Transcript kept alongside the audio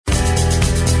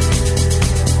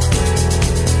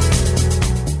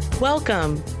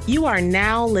Welcome. You are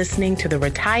now listening to the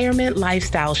Retirement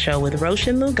Lifestyle Show with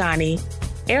Roshan Lugani,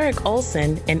 Eric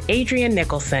Olson, and Adrian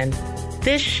Nicholson.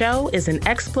 This show is an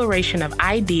exploration of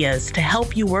ideas to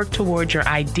help you work towards your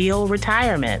ideal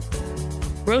retirement.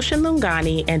 Roshan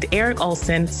Lugani and Eric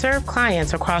Olson serve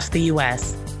clients across the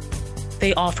U.S.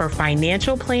 They offer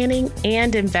financial planning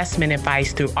and investment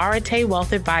advice through Arete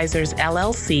Wealth Advisors,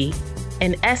 LLC,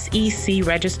 an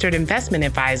SEC-registered investment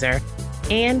advisor,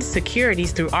 and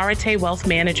securities through Arete Wealth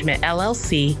Management,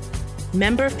 LLC,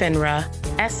 member FINRA,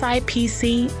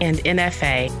 SIPC, and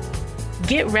NFA.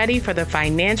 Get ready for the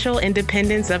financial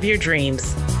independence of your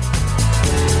dreams.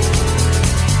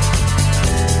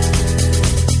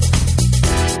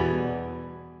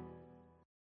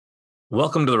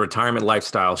 Welcome to the Retirement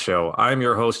Lifestyle Show. I'm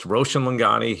your host, Roshan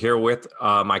Lugani, here with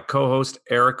my co-host,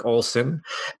 Eric Olson.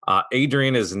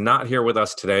 Adrian is not here with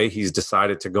us today. He's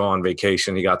decided to go on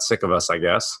vacation. He got sick of us, I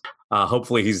guess.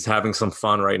 Hopefully he's having some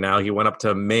fun right now. He went up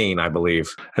to Maine, I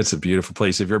believe. That's a beautiful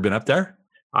place. Have you ever been up there?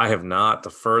 I have not.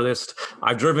 The furthest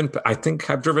I think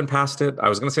I've driven past it. I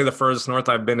was going to say the furthest north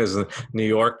I've been is New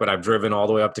York, but I've driven all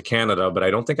the way up to Canada, but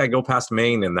I don't think I go past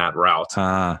Maine in that route.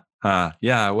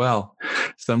 Yeah, well,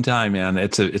 sometime, man.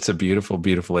 It's a beautiful,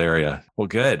 beautiful area. Well,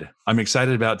 good. I'm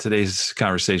excited about today's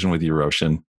conversation with you,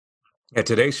 Roshan. Yeah,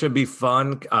 today should be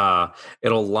fun.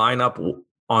 It'll line up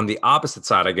on the opposite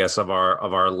side, I guess, of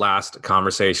our last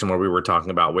conversation where we were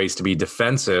talking about ways to be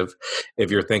defensive.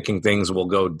 If you're thinking things will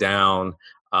go down,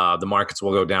 the markets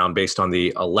will go down based on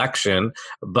the election,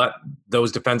 but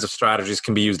those defensive strategies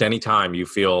can be used anytime you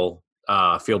feel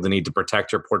the need to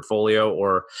protect your portfolio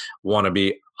or want to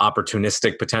be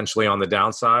opportunistic potentially on the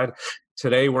downside.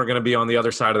 Today, we're going to be on the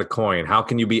other side of the coin. How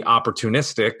can you be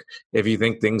opportunistic if you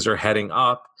think things are heading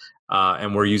up?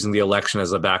 And we're using the election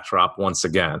as a backdrop once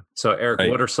again. So, Eric, right.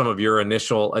 What are some of your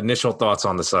initial thoughts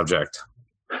on the subject?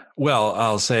 Well,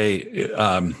 I'll say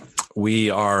we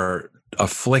are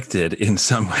afflicted in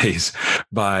some ways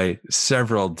by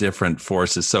several different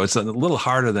forces. So it's a little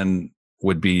harder than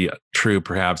would be true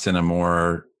perhaps in a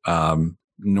more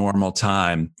normal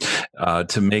time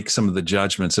to make some of the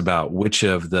judgments about which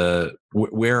of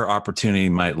where opportunity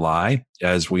might lie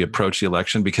as we approach the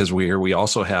election, because we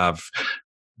also have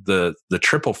the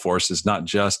triple forces, not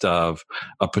just of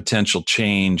a potential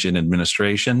change in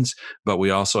administrations, but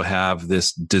we also have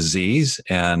this disease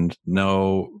and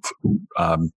no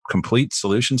complete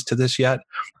solutions to this yet.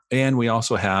 And we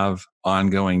also have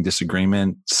ongoing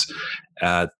disagreements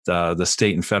at the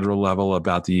state and federal level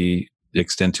about the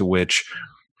extent to which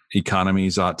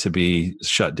economies ought to be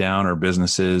shut down, or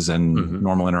businesses and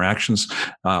normal interactions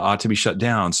ought to be shut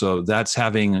down. So that's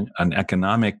having an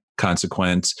economic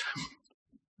consequence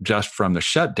just from the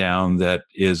shutdown that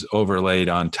is overlaid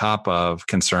on top of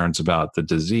concerns about the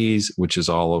disease, which is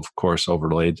all, of course,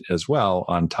 overlaid as well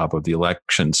on top of the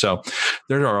election. So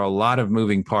there are a lot of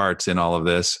moving parts in all of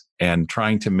this, and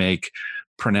trying to make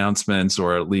pronouncements,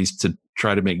 or at least to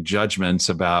try to make judgments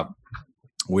about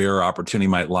where opportunity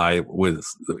might lie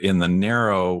in the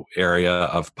narrow area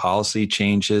of policy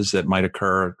changes that might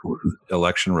occur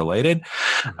election related.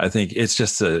 I think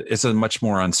it's a much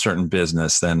more uncertain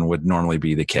business than would normally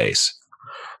be the case.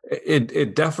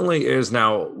 It definitely is.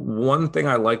 Now, one thing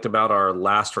I liked about our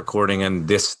last recording and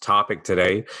this topic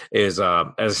today is, as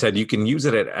I said, you can use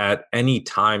it at any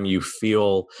time you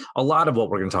feel. A lot of what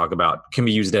we're going to talk about can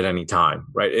be used at any time,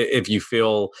 right? If you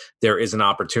feel there is an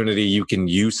opportunity, you can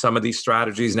use some of these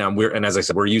strategies. Now, as I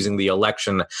said, we're using the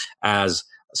election as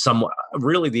some of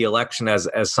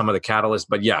the catalysts,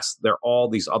 but yes, there are all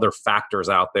these other factors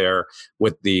out there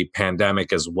with the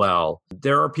pandemic as well.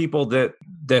 There are people that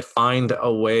find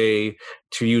a way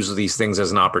to use these things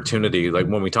as an opportunity. Like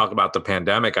when we talk about the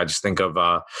pandemic, I just think of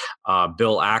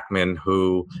Bill Ackman,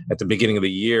 who at the beginning of the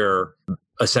year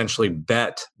essentially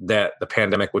bet that the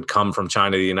pandemic would come from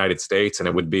China to the United States and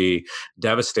it would be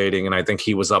devastating. And I think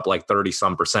he was up like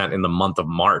 30% in the month of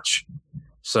March.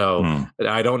 So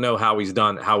I don't know how he's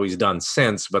done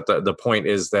since, but the point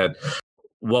is that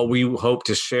what we hope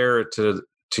to share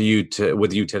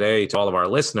with you today, to all of our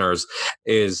listeners,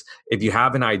 is if you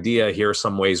have an idea, here are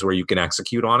some ways where you can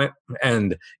execute on it.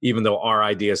 And even though our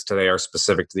ideas today are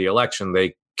specific to the election,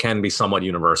 they can be somewhat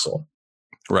universal.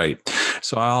 Right.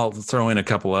 So I'll throw in a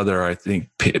couple other, I think,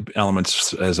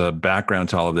 elements as a background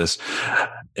to all of this.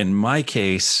 In my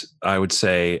case, I would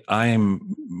say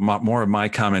more of my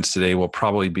comments today will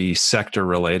probably be sector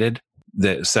related,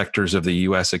 the sectors of the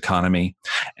U.S. economy.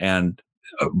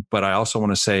 But I also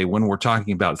want to say, when we're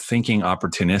talking about thinking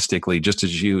opportunistically, just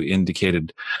as you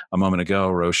indicated a moment ago,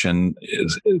 Roshan,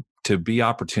 to be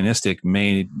opportunistic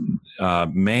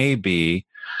may be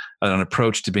an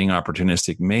approach to being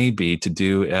opportunistic may be to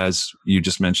do as you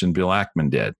just mentioned Bill Ackman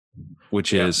did,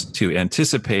 which is to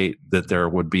anticipate that there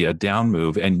would be a down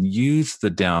move and use the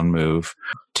down move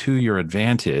to your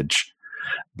advantage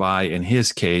by, in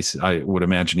his case, I would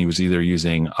imagine he was either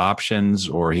using options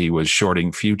or he was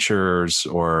shorting futures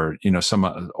or,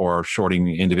 or shorting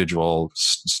individual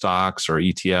stocks or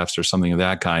ETFs or something of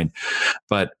that kind.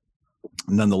 But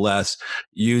nonetheless,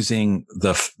 using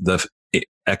the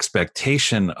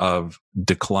expectation of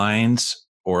declines,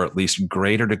 or at least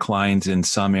greater declines in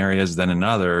some areas than in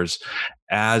others,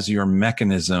 as your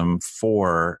mechanism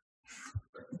for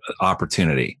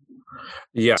opportunity.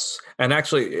 Yes. And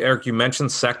actually, Eric, you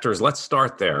mentioned sectors. Let's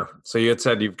start there. So you had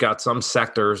said you've got some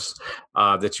sectors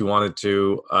that you wanted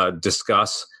to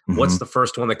discuss. Mm-hmm. What's the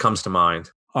first one that comes to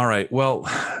mind? All right. Well,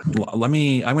 I'm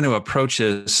going to approach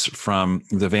this from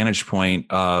the vantage point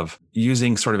of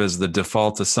using sort of as the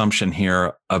default assumption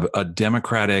here of a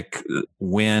Democratic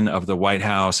win of the White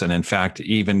House. And in fact,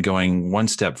 even going one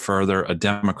step further, a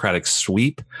Democratic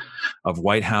sweep of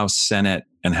White House, Senate,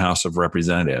 and House of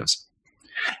Representatives.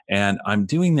 And I'm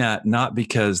doing that not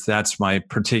because that's my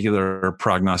particular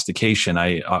prognostication.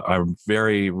 I'm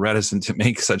very reticent to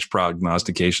make such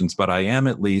prognostications, but I am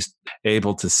at least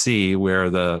able to see where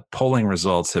the polling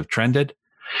results have trended,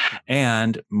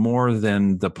 and more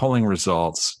than the polling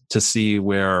results, to see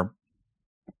where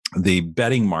the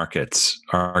betting markets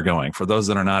are going. For those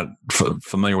that are not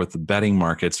familiar with the betting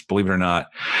markets, believe it or not,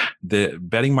 the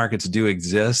betting markets do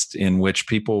exist in which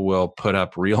people will put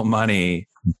up real money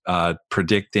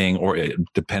predicting or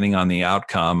depending on the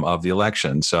outcome of the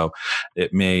election. So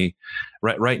it may,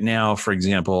 right now, for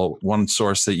example, one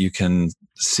source that you can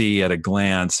see at a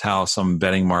glance how some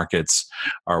betting markets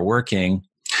are working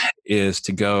is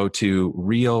to go to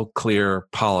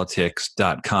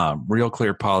realclearpolitics.com.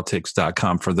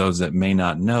 Realclearpolitics.com, for those that may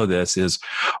not know this, is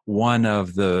one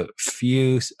of the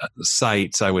few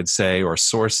sites, I would say, or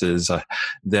sources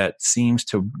that seems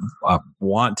to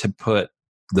want to put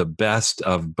the best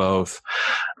of both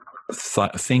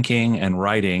thinking and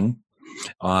writing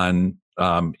on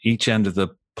each end of the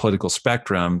political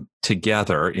spectrum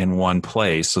together in one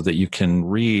place, so that you can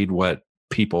read what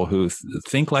people who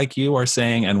think like you are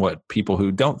saying and what people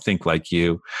who don't think like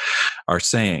you are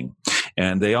saying.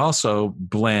 And they also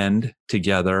blend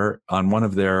together on one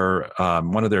of their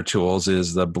tools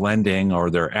is the blending or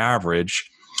their average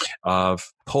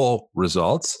of poll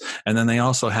results. And then they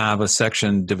also have a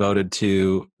section devoted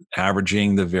to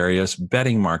averaging the various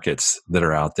betting markets that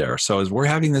are out there. So as we're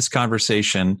having this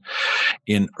conversation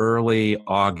in early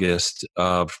August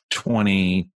of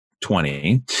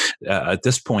 2020, at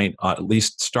this point, at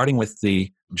least starting with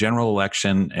the general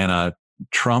election and a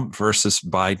Trump versus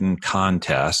Biden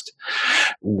contest,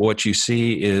 what you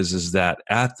see is that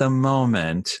at the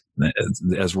moment,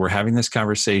 as we're having this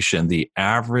conversation, the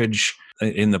average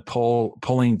in the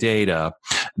polling data,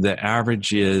 the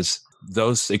average is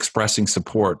those expressing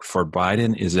support for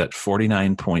Biden is at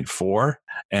 49.4,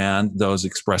 and those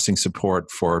expressing support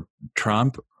for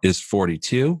Trump is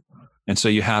 42. And so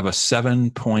you have a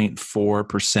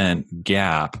 7.4%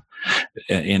 gap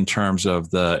in terms of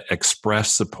the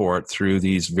expressed support through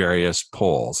these various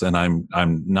polls. And I'm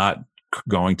not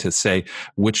going to say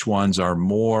which ones are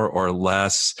more or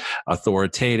less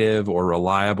authoritative or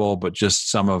reliable, but just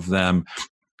some of them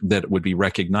that would be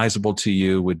recognizable to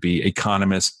you would be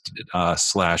Economist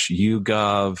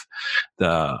 /YouGov,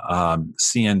 the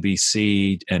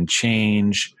CNBC and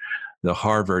Change, the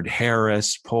Harvard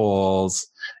Harris polls,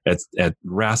 at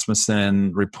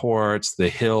Rasmussen Reports, the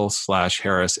Hill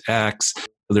 /Harris X.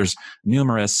 There's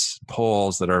numerous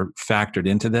polls that are factored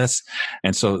into this.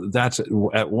 And so that's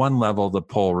at one level, the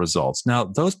poll results. Now,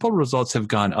 those poll results have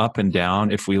gone up and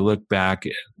down. If we look back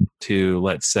to,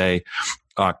 let's say,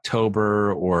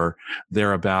 October or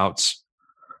thereabouts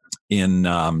in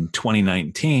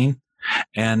 2019,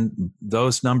 and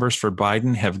those numbers for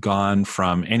Biden have gone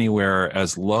from anywhere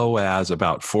as low as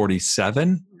about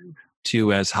 47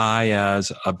 to as high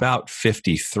as about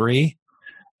 53.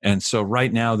 And so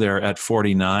right now they're at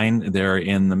 49. They're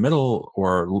in the middle,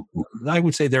 or I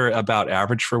would say they're about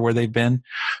average for where they've been.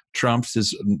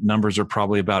 Trump's numbers are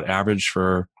probably about average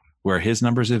for where his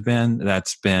numbers have been.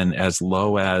 That's been as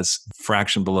low as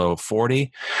fraction below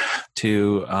 40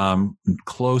 to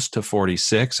close to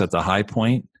 46 at the high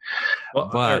point.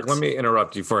 Well, Eric, let me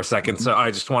interrupt you for a second. So I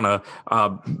just want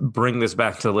to bring this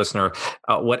back to the listener.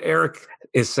 What Eric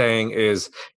is saying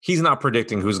is he's not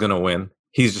predicting who's going to win.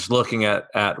 He's just looking at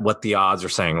what the odds are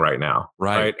saying right now.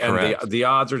 Right. And the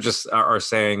odds are just are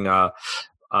saying that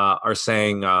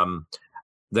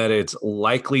it's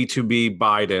likely to be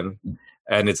Biden.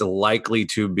 and it's likely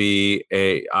to be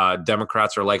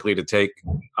Democrats are likely to take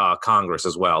Congress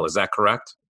as well. Is that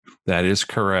correct? That is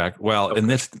correct. Well, and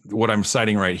this, what I'm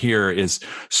citing right here, is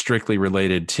strictly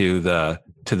related to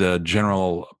the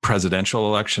general presidential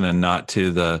election and not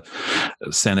to the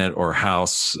Senate or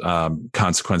House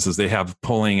consequences. They have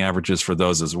polling averages for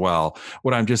those as well.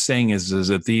 What I'm just saying is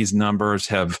that these numbers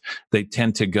they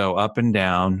tend to go up and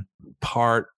down,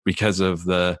 part because of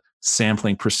the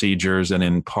sampling procedures and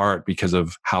in part because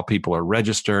of how people are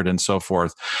registered and so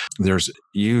forth. There's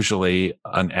usually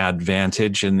an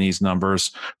advantage in these numbers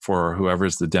for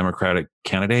whoever's the Democratic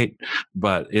candidate,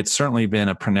 but it's certainly been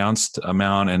a pronounced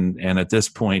amount. And at this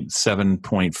point,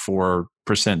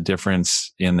 7.4%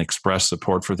 difference in express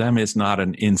support for them is not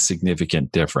an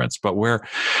insignificant difference. But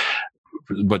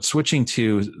switching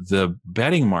to the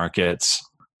betting markets,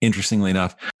 interestingly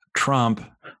enough, Trump,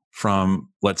 from,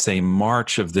 let's say,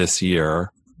 March of this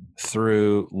year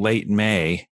through late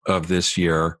May of this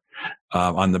year,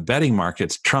 on the betting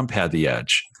markets, Trump had the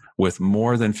edge, with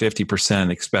more than 50%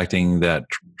 expecting that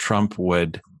Trump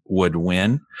would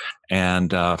win,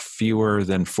 and fewer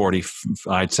than 40,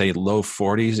 I'd say low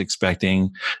 40s,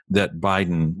 expecting that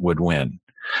Biden would win.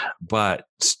 But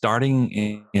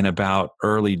starting in about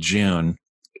early June,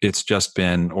 it's just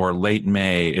been, or late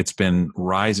May, it's been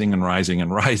rising and rising and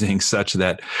rising, such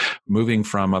that moving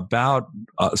from about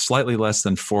slightly less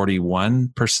than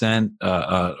 41%,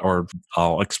 or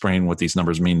I'll explain what these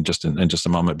numbers mean in just a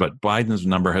moment, but Biden's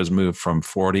number has moved from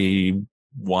 41,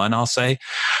 I'll say,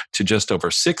 to just over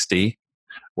 60,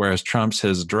 whereas Trump's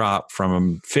has dropped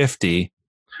from 50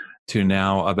 to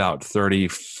now about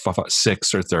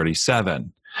 36 or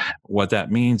 37. What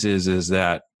that means is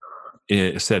that,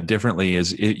 it said differently,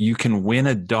 you can win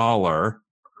 $1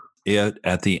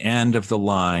 at the end of the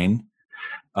line.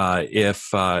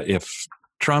 If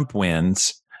Trump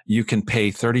wins, you can pay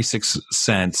 36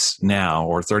 cents now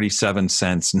or 37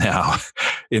 cents now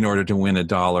in order to win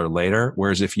 $1 later.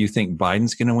 Whereas if you think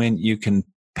Biden's going to win, you can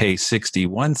pay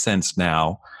 61 cents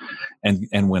now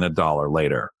and win $1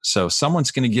 later. So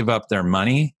someone's going to give up their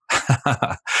money.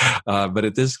 But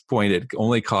at this point, it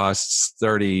only costs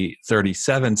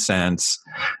 37 cents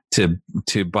to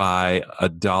buy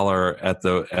 $1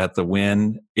 at the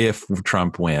win if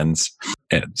Trump wins.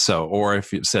 And so, or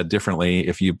if you said differently,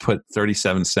 if you put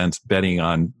 37 cents betting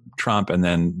on Trump and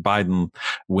then Biden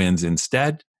wins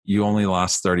instead, you only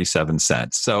lost 37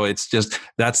 cents. So it's just,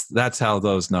 that's how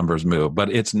those numbers move.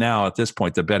 But it's now, at this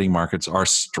point, the betting markets are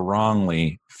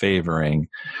strongly favoring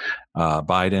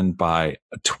Biden by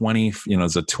 20,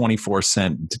 it's a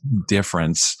 24-cent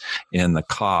difference in the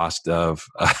cost of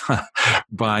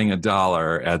buying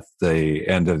 $1 at the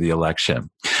end of the election.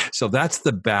 So that's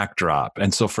the backdrop.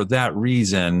 And so for that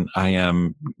reason, I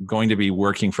am going to be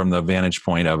working from the vantage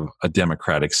point of a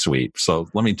Democratic sweep. So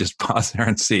let me just pause there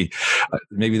and see.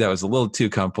 Maybe that was a little too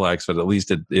complex, but at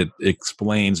least it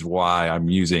explains why I'm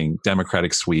using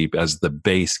Democratic sweep as the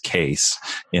base case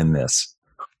in this.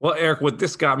 Well, Eric, what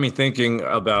this got me thinking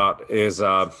about is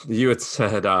you had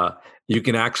said you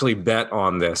can actually bet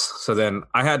on this. So then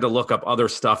I had to look up other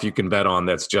stuff you can bet on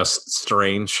that's just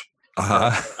strange,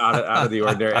 out of the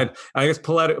ordinary. And I guess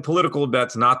political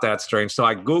bets not that strange. So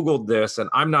I Googled this, and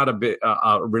I'm not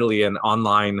really an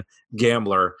online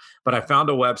gambler, but I found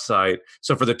a website.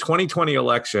 So for the 2020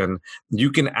 election,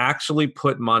 you can actually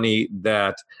put money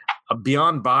that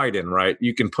beyond Biden, right?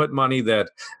 You can put money that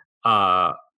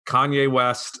Kanye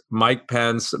West, Mike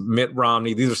Pence, Mitt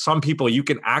Romney. These are some people you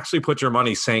can actually put your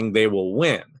money saying they will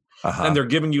win. And they're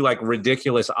giving you like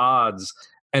ridiculous odds.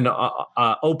 And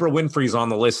Oprah Winfrey's on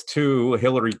the list too.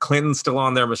 Hillary Clinton's still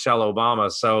on there. Michelle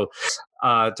Obama. So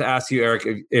to ask you,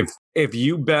 Eric, if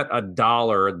you bet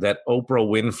 $1 that Oprah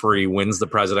Winfrey wins the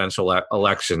presidential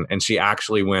election and she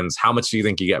actually wins, how much do you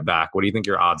think you get back? What do you think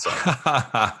your odds are?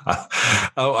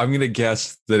 Oh, I'm going to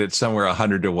guess that it's somewhere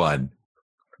 100 to 1.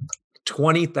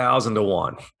 20,000 to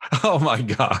 1. Oh my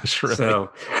gosh! Really? So,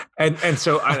 and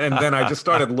then I just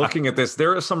started looking at this.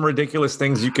 There are some ridiculous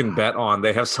things you can bet on.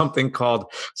 They have something called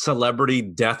celebrity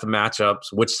death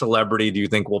matchups. Which celebrity do you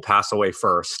think will pass away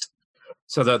first?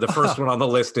 So the first one on the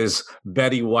list is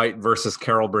Betty White versus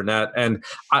Carol Burnett, and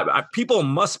people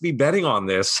must be betting on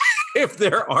this. If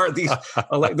there are these,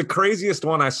 like the craziest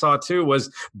one I saw too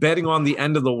was betting on the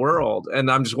end of the world. And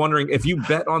I'm just wondering, if you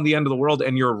bet on the end of the world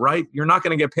and you're right, you're not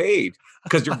going to get paid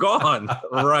because you're gone,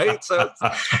 right?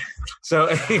 So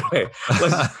anyway,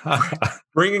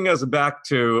 bringing us back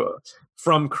to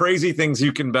from crazy things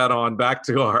you can bet on back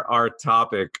to our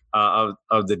topic of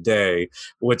the day,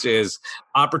 which is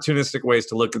opportunistic ways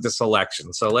to look at this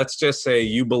election. So let's just say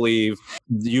you believe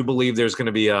there's going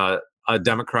to be a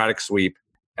Democratic sweep.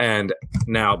 and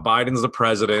now Biden's the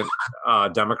president,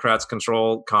 Democrats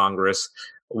control Congress.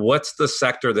 What's the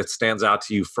sector that stands out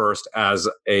to you first as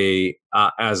a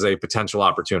potential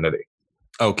opportunity?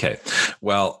 Okay.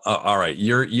 Well, all right.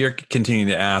 You're continuing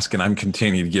to ask, and I'm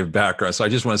continuing to give background. So I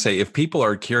just want to say, if people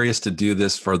are curious to do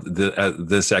this for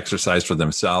this exercise for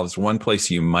themselves, one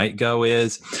place you might go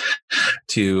is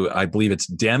to, I believe it's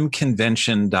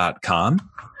demconvention.com.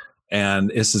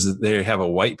 And they have a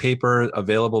white paper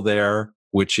available there,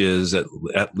 which is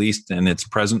at least in its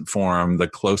present form, the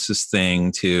closest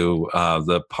thing to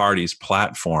the party's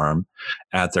platform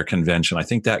at their convention. I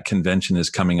think that convention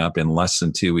is coming up in less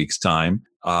than 2 weeks' time.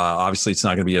 Obviously, it's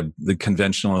not going to be the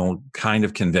conventional kind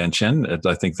of convention.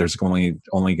 I think there's only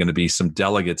going to be some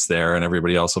delegates there, and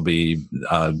everybody else will be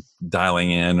dialing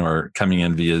in or coming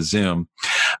in via Zoom.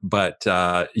 But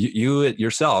you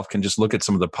yourself can just look at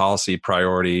some of the policy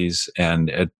priorities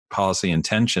and policy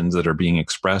intentions that are being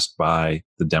expressed by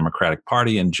the Democratic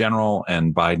Party in general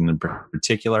and Biden in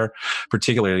particular,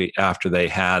 particularly after they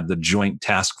had the joint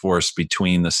task force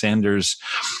between the Sanders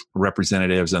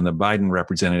representatives and the Biden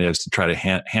representatives to try to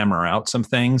hammer out some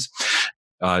things.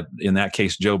 In that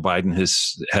case, Joe Biden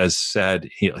has said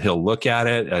he'll look at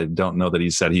it. I don't know that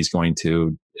he said he's going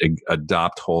to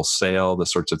adopt wholesale the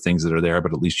sorts of things that are there,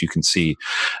 but at least you can see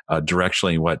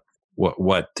directionally what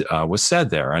was said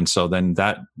there. And so then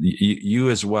that you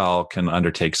as well can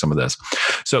undertake some of this.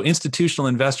 So institutional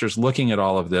investors looking at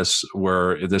all of this,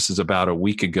 this is about a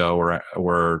week ago,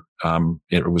 where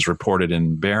it was reported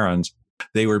in Barron's,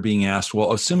 they were being asked,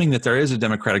 well, assuming that there is a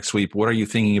Democratic sweep, what are you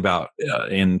thinking about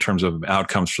in terms of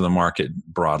outcomes for the market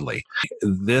broadly?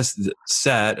 This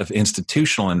set of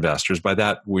institutional investors, by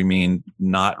that we mean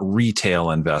not retail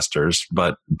investors,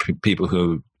 but people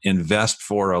who invest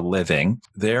for a living.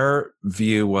 Their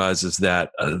view is that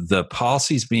the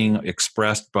policies being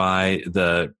expressed by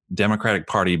the Democratic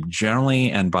Party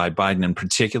generally and by Biden in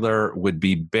particular would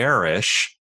be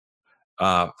bearish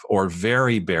or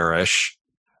very bearish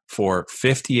for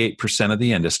 58% of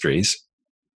the industries,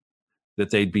 that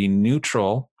they'd be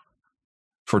neutral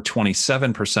for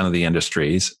 27% of the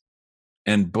industries,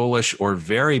 and bullish or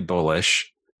very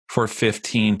bullish for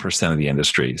 15% of the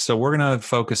industry. So we're going to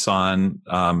focus on,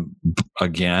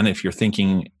 again, if you're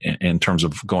thinking in terms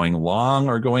of going long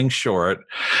or going short,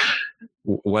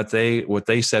 what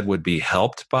they said would be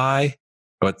helped by,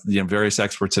 what various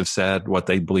experts have said, what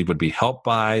they believe would be helped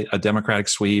by a Democratic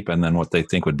sweep, and then what they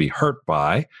think would be hurt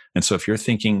by. And so if you're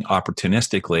thinking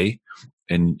opportunistically,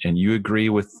 and you agree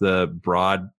with the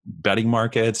broad betting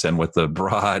markets and with the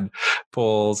broad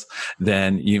polls,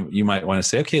 then you might want to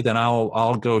say, okay, then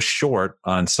I'll go short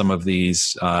on some of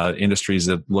these industries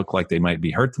that look like they might be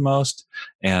hurt the most,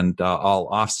 and I'll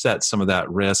offset some of that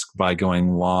risk by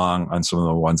going long on some of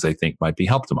the ones they think might be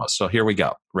helped the most. So here we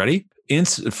go. Ready?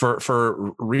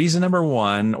 For reason number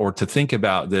one, or to think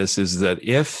about this, is that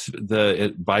if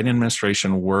the Biden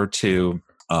administration were to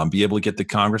be able to get the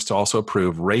Congress to also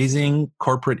approve raising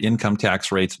corporate income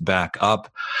tax rates back up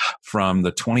from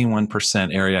the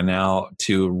 21% area now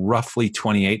to roughly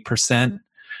 28%,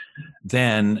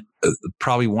 then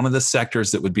probably one of the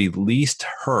sectors that would be least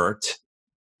hurt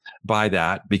by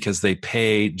that, because they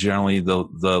pay generally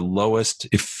the lowest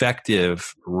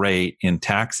effective rate in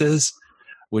taxes,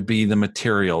 would be the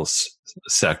materials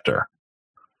sector.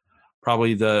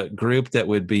 Probably the group that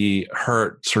would be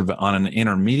hurt sort of on an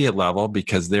intermediate level,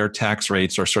 because their tax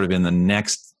rates are sort of in the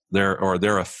next,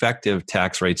 their effective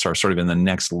tax rates are sort of in the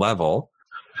next level,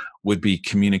 would be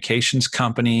communications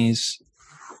companies,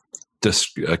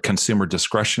 consumer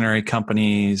discretionary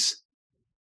companies,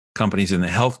 companies in the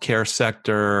healthcare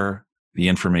sector, the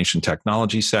information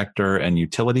technology sector, and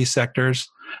utility sectors.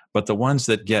 But the ones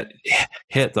that get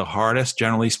hit the hardest,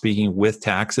 generally speaking, with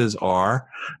taxes are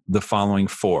the following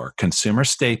four: consumer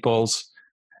staples,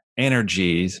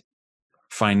 energies,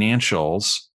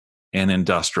 financials, and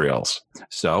industrials.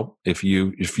 So if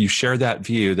you share that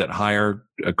view that higher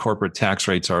corporate tax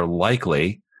rates are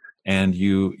likely, and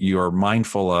you are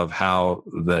mindful of how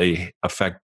they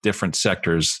affect different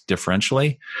sectors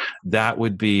differentially, that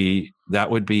would be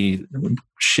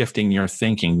shifting your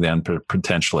thinking then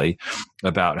potentially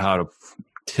about how to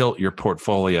tilt your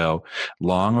portfolio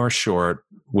long or short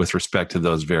with respect to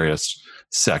those various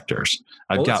sectors.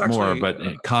 I've got more,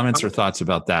 but comments or thoughts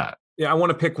about that? Yeah, I want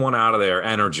to pick one out of there,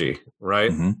 energy, right?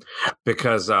 Mm-hmm.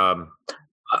 Because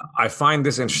I find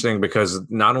this interesting because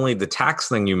not only the tax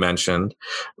thing you mentioned,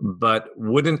 but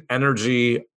wouldn't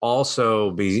energy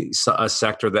also be a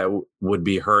sector that would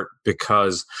be hurt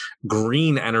because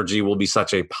green energy will be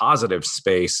such a positive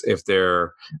space if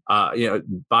they're,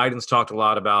 Biden's talked a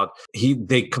lot about,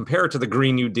 they compare it to the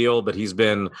Green New Deal, but he's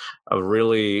been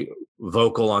really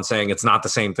vocal on saying it's not the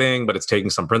same thing, but it's taking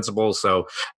some principles. So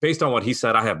based on what he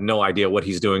said, I have no idea what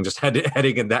he's doing, just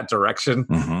heading in that direction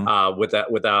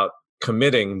without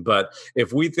committing. But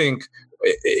if we think,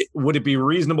 would it be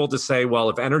reasonable to say, well,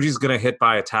 if energy is going to hit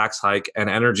by a tax hike and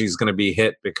energy is going to be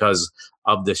hit because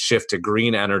of the shift to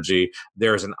green energy,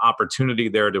 there's an opportunity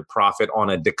there to profit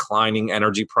on a declining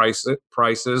energy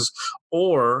prices?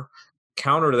 Or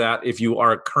counter to that, if you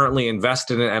are currently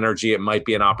invested in energy, it might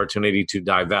be an opportunity to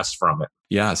divest from it.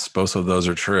 Yes, both of those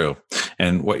are true.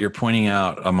 And what you're pointing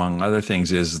out, among other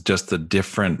things, is just the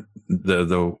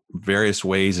various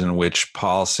ways in which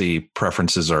policy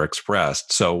preferences are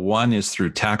expressed. So one is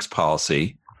through tax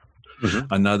policy.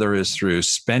 Another is through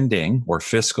spending or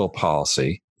fiscal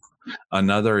policy.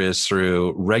 Another is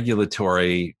through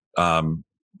regulatory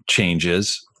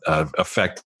changes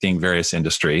affecting various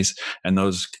industries. And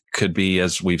those could be,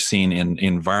 as we've seen, in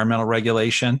environmental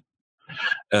regulation,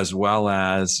 as well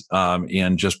as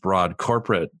in just broad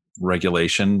corporate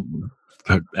regulation.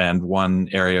 And one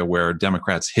area where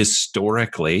Democrats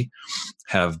historically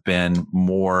have been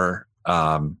more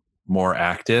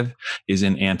active is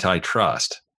in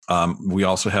antitrust. We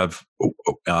also have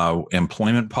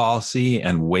employment policy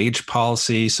and wage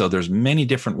policy. So there's many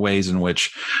different ways in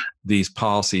which these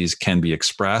policies can be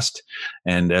expressed.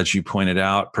 And as you pointed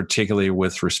out, particularly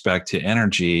with respect to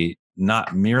energy,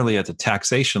 not merely at the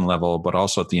taxation level, but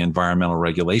also at the environmental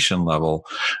regulation level,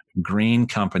 green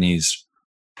companies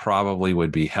probably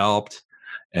would be helped,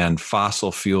 and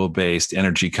fossil fuel-based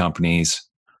energy companies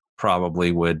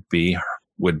probably would be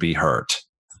hurt.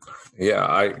 Yeah,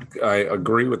 I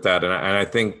agree with that, and I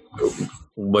think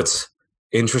what's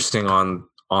interesting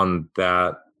on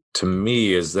that to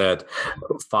me is that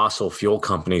fossil fuel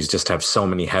companies just have so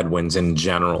many headwinds in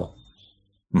general.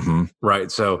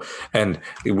 Right. So, and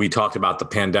we talked about the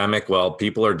pandemic. Well,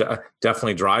 people are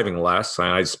definitely driving less. And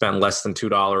I spent less than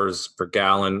 $2 per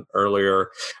gallon earlier.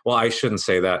 Well, I shouldn't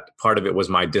say that. Part of it was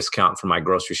my discount for my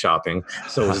grocery shopping.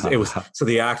 So it was so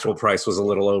the actual price was a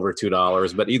little over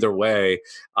 $2. But either way,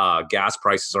 gas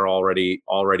prices are already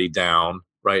down.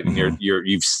 Right. And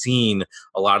you've seen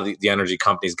a lot of the energy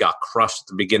companies got crushed at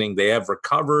the beginning. They have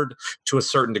recovered to a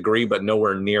certain degree, but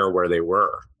nowhere near where they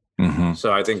were.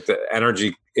 So I think that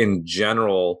energy in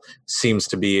general seems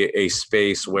to be a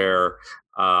space where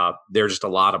there are just a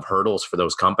lot of hurdles for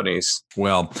those companies.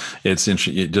 Well, it's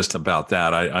interesting just about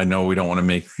that. I know we don't want to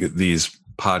make these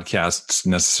podcasts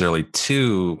necessarily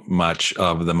too much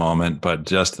of the moment, but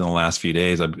just in the last few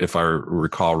days, if I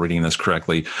recall reading this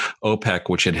correctly, OPEC,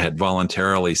 which had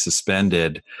voluntarily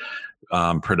suspended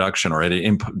production, or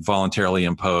it voluntarily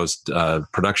imposed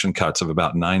production cuts of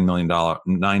about 9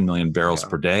 million barrels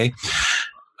per day.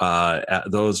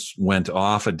 Those went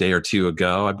off a day or two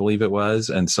ago, I believe it was.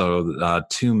 And so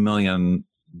 2 million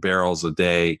barrels a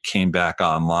day came back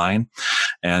online.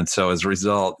 And so as a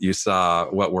result, you saw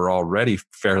what were already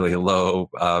fairly low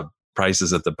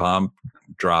prices at the pump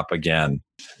drop again.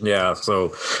 Yeah.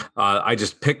 So I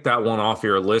just picked that one off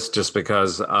your list just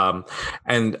because,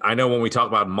 and I know when we talk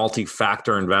about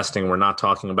multi-factor investing, we're not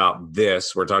talking about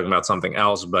this, we're talking about something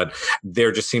else, but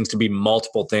there just seems to be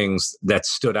multiple things that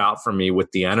stood out for me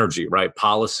with the energy, right?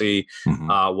 Policy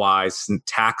wise,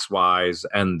 tax wise,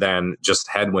 and then just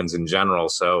headwinds in general.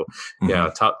 So yeah,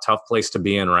 tough place to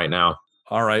be in right now.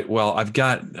 All right. Well,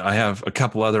 I have a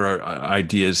couple other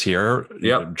ideas here.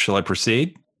 Yep. Shall I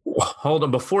proceed? Hold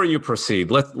on, before you proceed,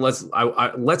 let's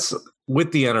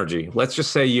with the energy, let's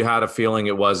just say you had a feeling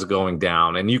it was going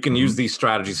down, and you can use these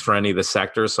strategies for any of the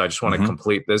sectors. So I just want to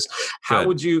complete this. How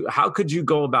could you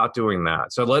go about doing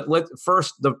that? So let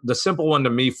first, the simple one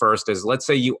to me first is, let's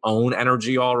say you own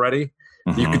energy already.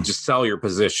 You could just sell your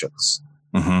positions,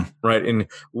 right? And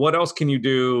what else can you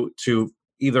do to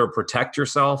either protect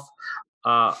yourself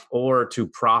or to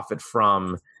profit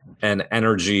from an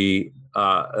energy,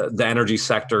 the energy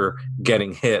sector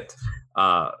getting hit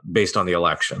based on the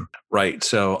election? Right.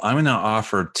 So I'm going to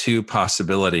offer two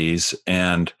possibilities,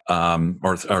 and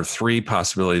or three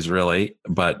possibilities really.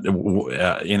 But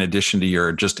in addition to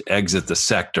your just exit the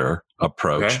sector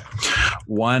approach,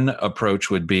 one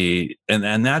approach would be,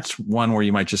 and that's one where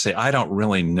you might just say, I don't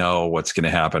really know what's going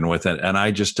to happen with it, and I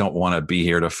just don't want to be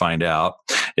here to find out.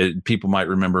 People might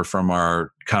remember from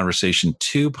our conversation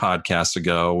 2 podcasts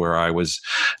ago where I was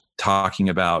talking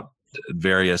about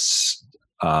various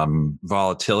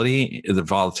volatility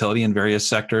in various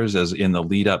sectors as in the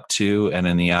lead up to and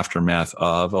in the aftermath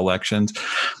of elections.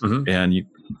 Mm-hmm. And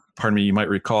you might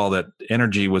recall that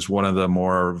energy was one of the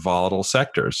more volatile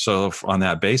sectors. So on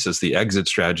that basis, the exit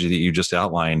strategy that you just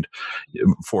outlined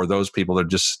for those people that are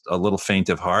just a little faint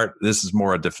of heart, this is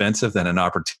more a defensive than an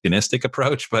opportunistic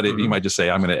approach, but you might just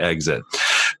say, I'm going to exit.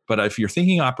 But if you're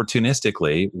thinking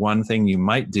opportunistically, one thing you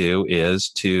might do is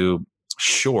to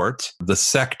short the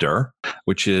sector,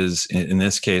 which is in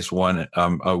this case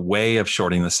a way of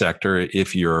shorting the sector.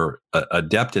 If you're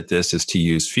adept at this, is to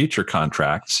use future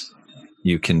contracts.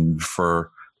 You can,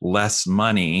 for less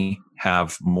money,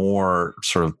 have more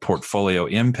sort of portfolio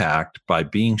impact by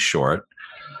being short.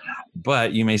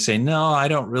 But you may say, no, I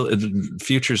don't really,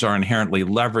 futures are inherently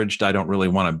leveraged. I don't really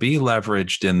want to be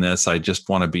leveraged in this. I just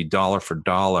want to be dollar for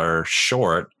dollar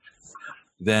short.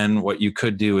 Then what you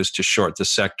could do is to short the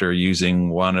sector using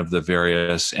one of the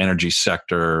various energy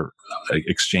sector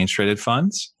exchange traded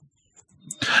funds.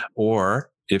 Or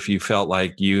if you felt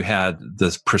like you had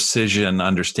this precision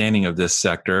understanding of this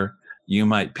sector, you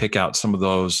might pick out some of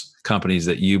those companies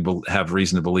that you have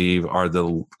reason to believe are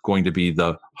going to be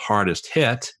the hardest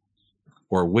hit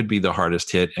or would be the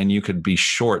hardest hit, and you could be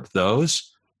short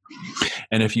those.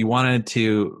 And if you wanted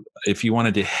to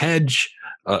hedge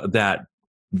that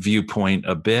viewpoint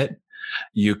a bit,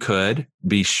 you could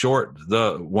be short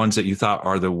the ones that you thought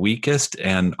are the weakest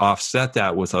and offset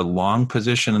that with a long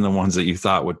position in the ones that you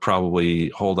thought would probably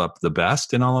hold up the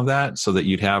best in all of that, so that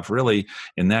you'd have really,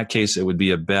 in that case, it would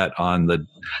be a bet on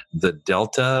the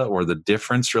delta or the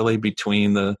difference really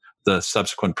between the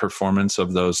subsequent performance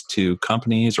of those two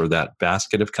companies or that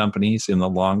basket of companies in the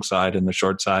long side and the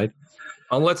short side.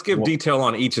 Let's give detail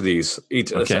on each of these.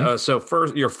 Okay. So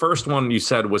first, your first one you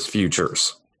said was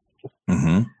futures.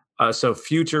 Mm-hmm. So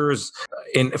futures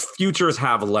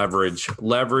have leverage.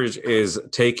 Leverage is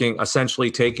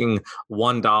essentially taking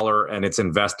 $1 and it's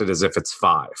invested as if it's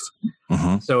 $5.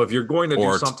 Mm-hmm. So if you're going to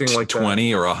do something like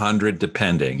 20 or 100,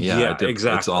 depending. Yeah,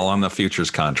 exactly. It's all on the futures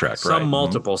contract, right? Some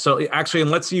multiple. Mm-hmm. So actually, and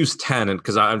let's use 10,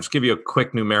 because I'll just give you a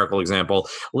quick numerical example.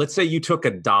 Let's say you took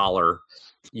 $1.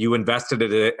 You invested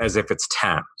it as if it's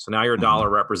 10. So now your dollar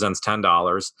represents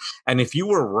 $10. And if you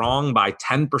were wrong by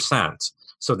 10%,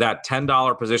 so that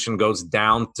 $10 position goes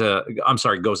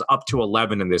up to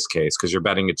 11 in this case, because you're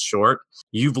betting it's short,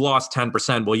 you've lost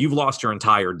 10%. Well, you've lost your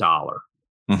entire dollar.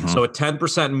 Mm-hmm. So a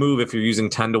 10% move, if you're using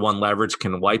 10-to-1 leverage,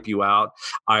 can wipe you out.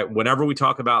 Whenever we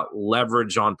talk about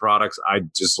leverage on products, I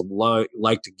just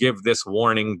like to give this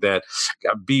warning that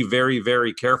be very,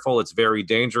 very careful. It's very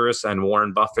dangerous. And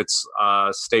Warren Buffett's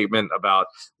statement about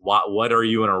what are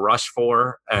you in a rush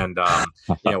for, and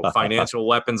financial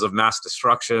weapons of mass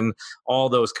destruction, all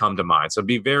those come to mind. So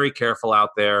be very careful out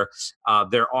there.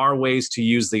 There are ways to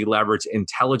use the leverage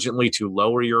intelligently to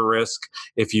lower your risk.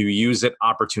 If you use it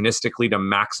opportunistically to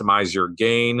maximize your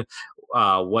gain,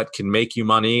 what can make you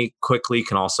money quickly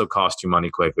can also cost you money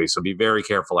quickly. So be very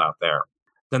careful out there.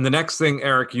 Then the next thing,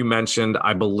 Eric, you mentioned,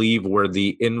 I believe, were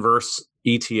the inverse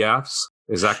ETFs.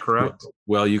 Is that correct?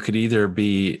 Well, you could either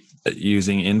be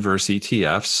using inverse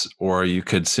ETFs, or you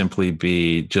could simply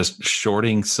be just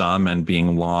shorting some and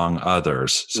being long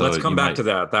others. So let's come back to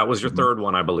that. That was your third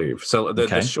one, I believe. So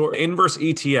the short inverse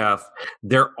ETF,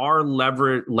 there are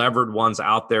levered ones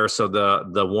out there. So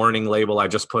the warning label I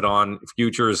just put on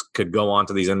futures could go on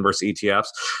to these inverse ETFs.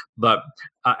 But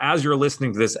as you're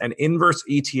listening to this, an inverse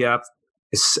ETF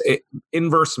is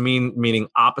inverse meaning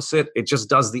opposite. It just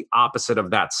does the opposite of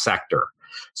that sector.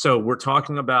 So we're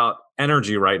talking about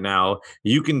energy right now.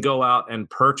 You can go out and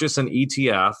purchase an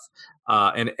ETF.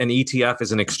 And an ETF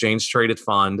is an exchange traded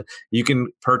fund. You can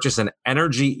purchase an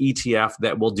energy ETF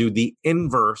that will do the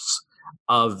inverse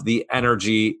of the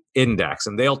energy index.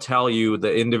 And they'll tell you,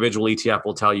 the individual ETF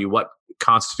will tell you what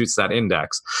constitutes that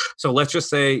index. So let's just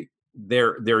say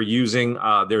they're using,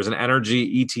 there's an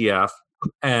energy ETF,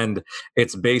 and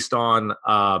it's based on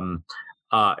I'm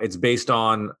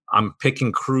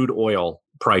picking crude oil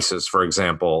prices, for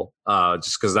example,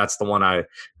 just because that's the one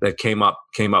that came up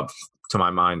to my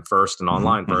mind first and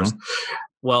online first.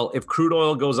 Well, if crude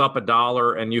oil goes up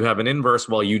 $1 and you have an inverse,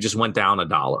 well, you just went down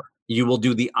 $1. You will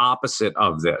do the opposite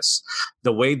of this.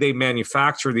 The way they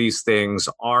manufacture these things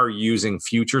are using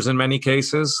futures in many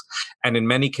cases, and in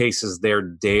many cases they're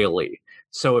daily.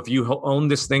 So if you own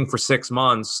this thing for 6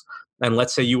 months, and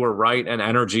let's say you were right and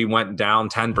energy went down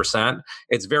 10%,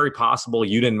 it's very possible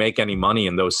you didn't make any money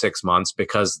in those 6 months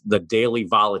because the daily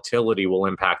volatility will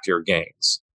impact your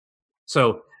gains.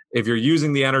 So if you're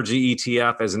using the energy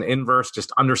ETF as an inverse,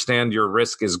 just understand your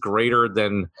risk is greater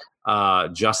than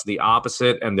just the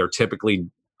opposite, and they're typically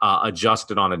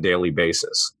adjusted on a daily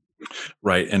basis.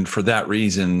 Right. And for that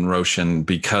reason, Roshan,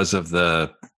 because of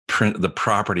the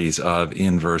properties of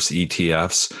inverse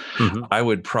ETFs, I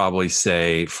would probably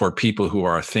say for people who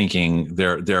are thinking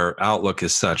their outlook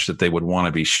is such that they would want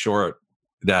to be short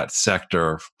that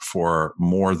sector for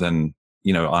more than,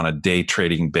 on a day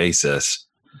trading basis,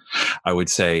 I would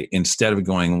say instead of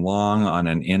going long on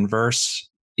an inverse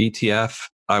ETF,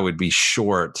 I would be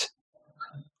short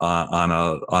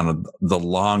on the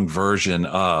long version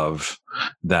of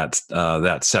that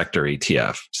sector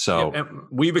ETF. So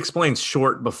we've explained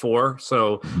short before,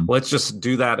 so let's just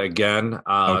do that again.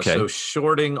 Okay. So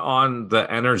shorting on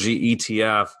the energy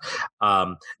ETF,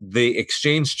 the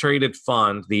exchange traded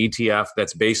fund, the ETF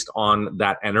that's based on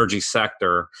that energy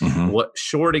sector, what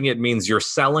shorting it means you're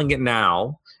selling it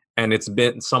now. And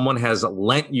someone has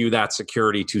lent you that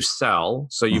security to sell.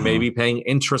 So you may be paying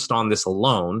interest on this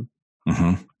loan.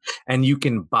 And you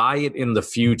can buy it in the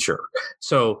future.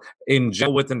 So in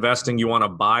general with investing, you want to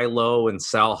buy low and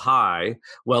sell high.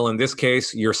 Well, in this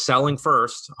case, you're selling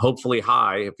first, hopefully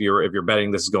high if you're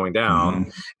betting this is going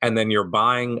down, and then you're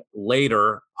buying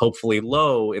later, hopefully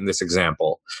low in this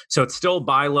example. So it's still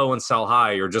buy low and sell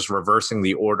high. You're just reversing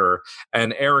the order.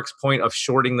 And Eric's point of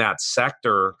shorting that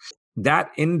sector,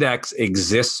 that index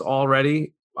exists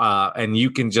already. And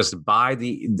you can just buy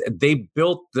they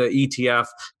built the ETF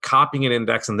copying an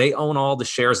index, and they own all the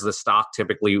shares of the stock,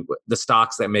 typically the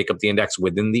stocks that make up the index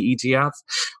within the ETF.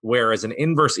 Whereas an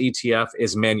inverse ETF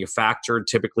is manufactured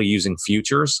typically using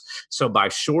futures. So by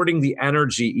shorting the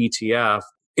energy ETF,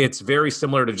 it's very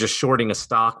similar to just shorting a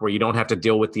stock where you don't have to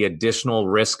deal with the additional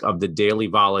risk of the daily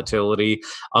volatility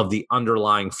of the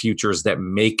underlying futures that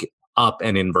make up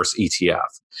an inverse ETF.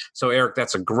 So Eric,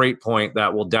 that's a great point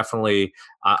that will definitely,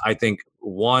 I think,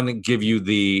 one, give you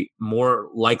the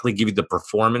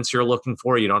performance you're looking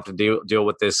for. You don't have to deal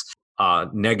with this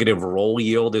negative roll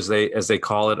yield, as they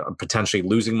call it, potentially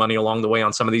losing money along the way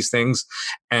on some of these things.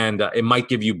 And it might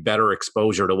give you better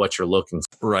exposure to what you're looking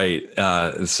for. Right.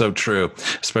 It's so true,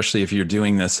 especially if you're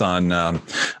doing this on an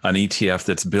ETF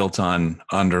that's built on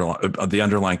the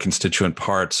underlying constituent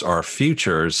parts are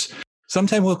futures.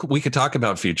 Sometime we could talk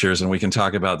about futures, and we can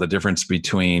talk about the difference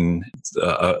between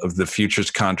the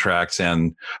futures contracts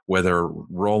and whether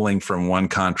rolling from one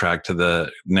contract to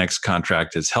the next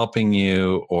contract is helping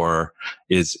you or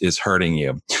is hurting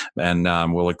you. And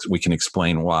we can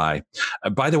explain why.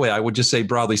 By the way, I would just say,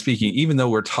 broadly speaking, even though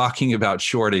we're talking about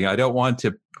shorting, I don't want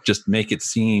to just make it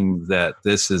seem that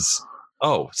this is,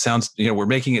 we're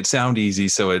making it sound easy,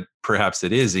 so perhaps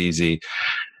it is easy.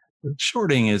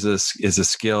 Shorting is a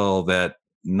skill that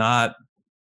not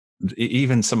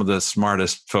even some of the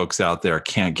smartest folks out there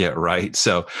can't get right.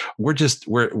 So we're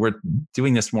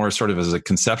doing this more sort of as a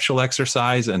conceptual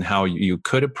exercise and how you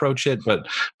could approach it. But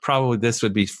probably this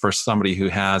would be for somebody who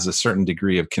has a certain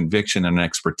degree of conviction and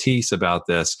expertise about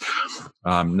this,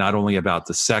 not only about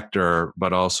the sector,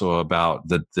 but also about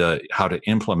the how to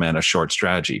implement a short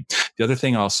strategy. The other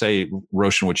thing I'll say,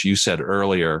 Roshan, which you said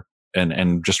earlier,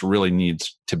 and just really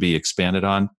needs to be expanded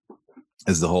on,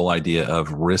 is the whole idea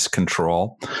of risk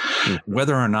control.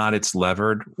 Whether or not it's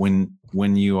levered, when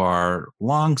you are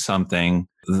long something,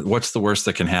 what's the worst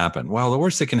that can happen? Well, the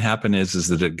worst that can happen is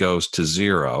that it goes to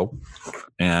zero,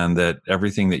 and that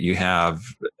everything that you have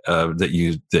that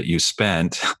you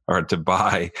spent or to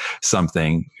buy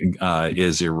something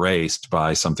is erased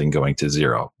by something going to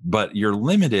zero. But you're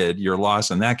limited. Your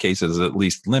loss in that case is at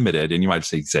least limited. And you might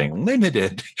be saying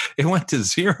limited. It went to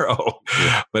zero,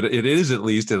 but it is at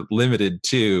least limited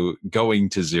to going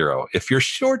to zero. If you're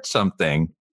short something,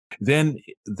 then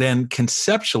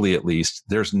conceptually at least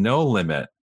there's no limit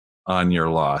on your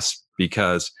loss.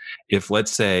 Because if,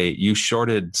 let's say, you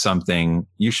shorted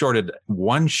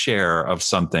one share of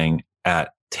something at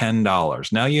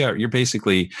 $10, now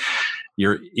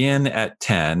you're in at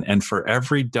 10, and for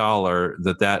every dollar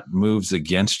that moves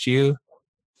against you,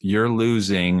 you're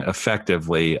losing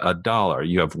effectively $1.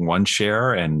 You have one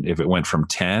share, and if it went from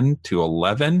 10 to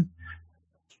 11,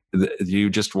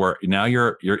 you just were, now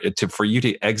for you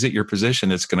to exit your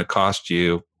position, it's going to cost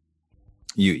you.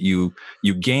 You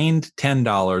gained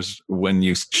 $10 when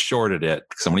you shorted it.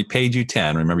 Somebody paid you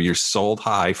 10. Remember, you sold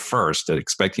high first,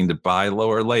 expecting to buy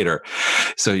lower later.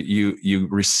 So you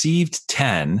received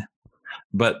 10,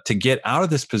 but to get out of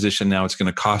this position now, it's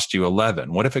going to cost you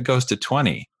 11. What if it goes to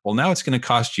 20? Well, now it's going to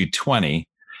cost you 20.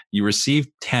 You received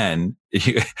 10.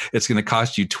 It's going to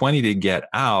cost you 20 to get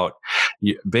out.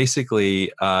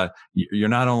 Basically, you're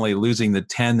not only losing the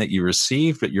 10 that you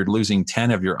received, but you're losing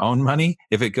 10 of your own money.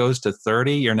 If it goes to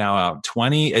 30, you're now out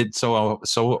 20. So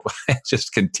it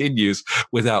just continues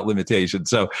without limitation.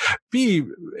 So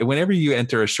whenever you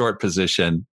enter a short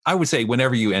position, I would say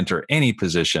whenever you enter any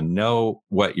position, know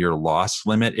what your loss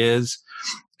limit is,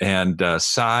 and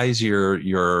size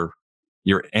your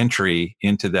entry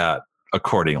into that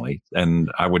accordingly.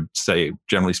 And I would say,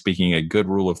 generally speaking, a good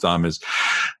rule of thumb is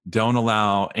don't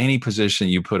allow any position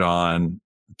you put on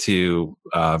to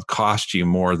cost you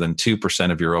more than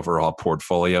 2% of your overall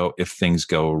portfolio if things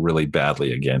go really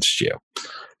badly against you.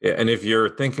 And if you're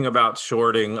thinking about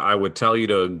shorting, I would tell you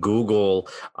to Google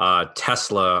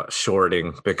Tesla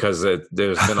shorting, because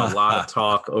there's been a lot of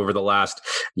talk over the last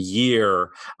year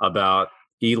about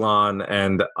Elon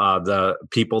and the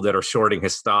people that are shorting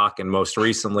his stock. And most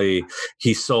recently,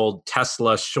 he sold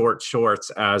Tesla shorts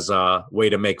as a way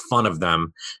to make fun of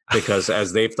them, because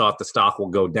as they've thought the stock will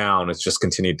go down, it's just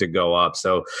continued to go up.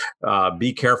 So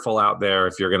be careful out there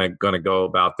if you're going to go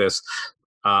about this.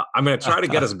 I'm going to try to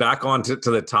get us back on to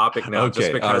the topic now,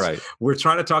 just because we're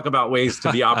trying to talk about ways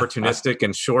to be opportunistic,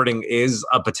 and shorting is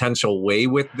a potential way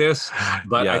with this.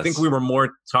 But I think we were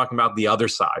more talking about the other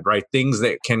side, right? Things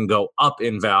that can go up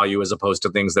in value as opposed to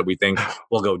things that we think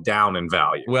will go down in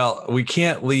value. Well, we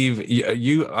can't leave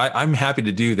you. I'm happy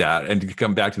to do that and to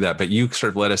come back to that. But you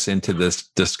sort of led us into this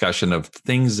discussion of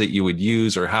things that you would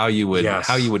use, or how you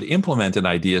would implement an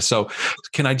idea. So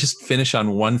can I just finish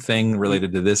on one thing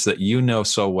related to this that you know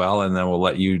so well, and then we'll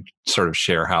let you sort of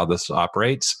share how this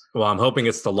operates? Well, I'm hoping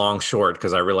it's the long short,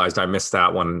 because I realized I missed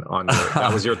that one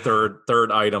that was your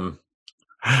third item.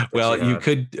 Well,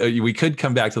 we could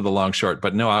come back to the long short,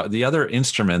 but no, the other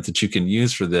instrument that you can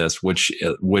use for this, which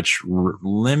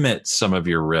limits some of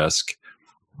your risk,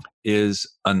 is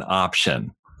an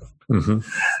option. Mm-hmm.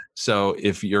 So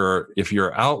if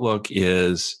your outlook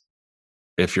is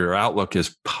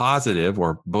positive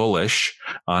or bullish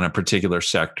on a particular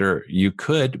sector, you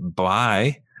could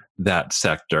buy that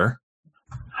sector,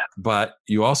 but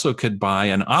you also could buy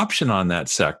an option on that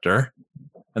sector.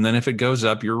 And then if it goes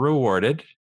up, you're rewarded.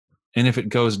 And if it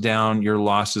goes down, your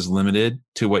loss is limited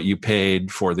to what you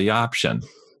paid for the option.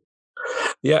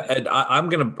 Yeah. And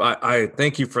I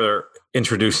thank you for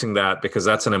introducing that, because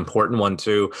that's an important one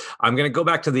too. I'm going to go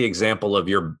back to the example of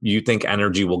you think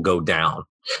energy will go down.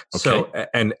 Okay. So,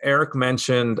 and Eric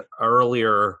mentioned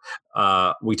earlier,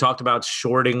 we talked about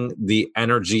shorting the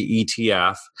energy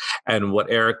ETF. And what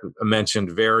Eric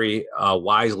mentioned very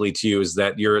wisely to you is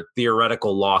that your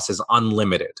theoretical loss is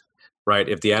unlimited, right?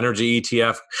 If the energy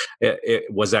ETF it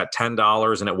was at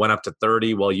 $10 and it went up to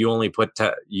 30, well, you only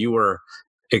you were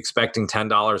expecting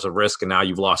 $10 of risk, and now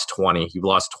you've lost 20. You've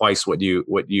lost twice what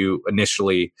you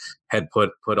initially had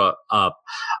put up.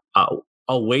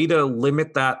 A way to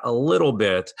limit that a little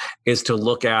bit is to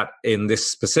look at, in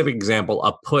this specific example,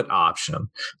 a put option.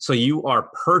 So you are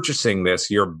purchasing this,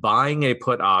 you're buying a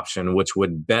put option, which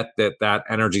would bet that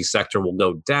energy sector will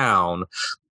go down,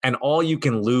 and all you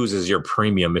can lose is your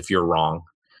premium if you're wrong.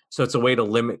 So it's a way to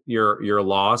limit your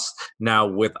loss. Now,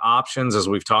 with options, as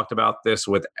we've talked about this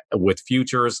with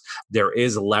futures, there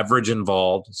is leverage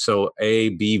involved. So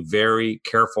be very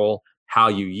careful how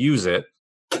you use it.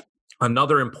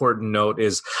 Another important note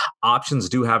is options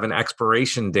do have an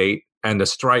expiration date and a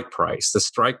strike price. The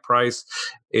strike price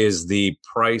is the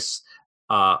price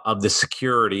of the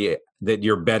security that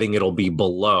you're betting it'll be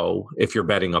below if you're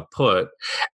betting a put,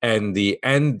 and the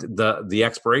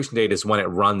expiration date is when it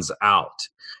runs out.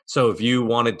 So if you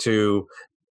wanted to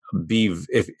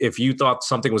if you thought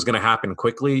something was going to happen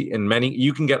quickly,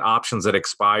 you can get options that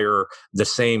expire the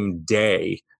same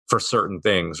day for certain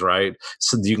things, right?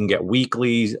 So you can get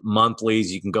weeklies,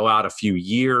 monthlies, you can go out a few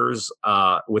years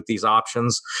with these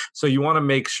options. So you want to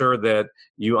make sure that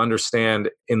you understand,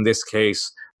 in this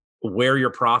case, where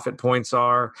your profit points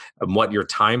are and what your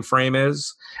time frame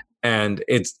is. And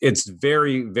it's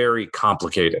very, very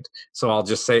complicated. So I'll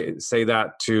just say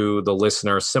that to the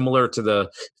listener. Similar to the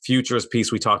futures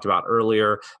piece we talked about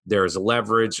earlier, there's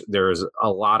leverage, there's a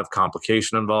lot of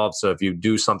complication involved. So if you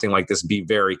do something like this, be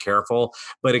very careful.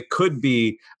 But it could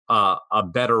be a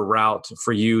better route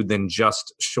for you than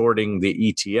just shorting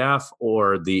the ETF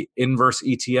or the inverse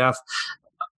ETF.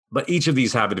 But each of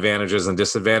these have advantages and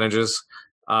disadvantages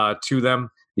to them.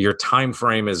 Your time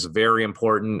frame is very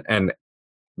important, and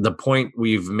the point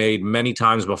we've made many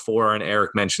times before, and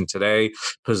Eric mentioned today,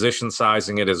 position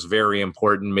sizing it is very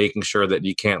important. Making sure that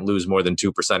you can't lose more than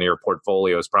 2% of your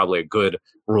portfolio is probably a good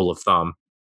rule of thumb.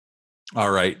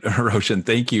 All right, Roshan,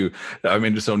 thank you. I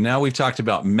mean, so now we've talked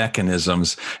about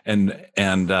mechanisms, and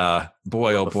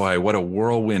boy, oh boy, what a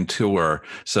whirlwind tour.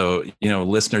 So,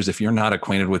 listeners, if you're not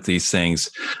acquainted with these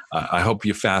things, I hope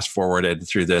you fast forwarded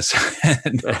through this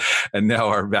and now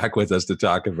are back with us to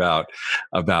talk about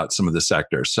some of the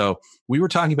sectors. So we were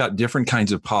talking about different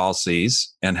kinds of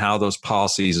policies and how those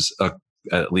policies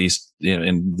at least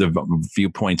in the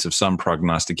viewpoints of some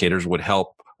prognosticators, would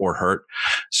help or hurt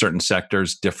certain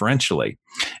sectors differentially.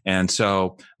 And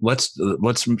so let's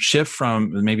shift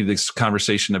from maybe this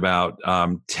conversation about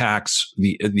tax,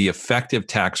 the effective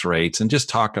tax rates, and just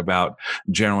talk about,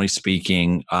 generally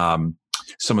speaking,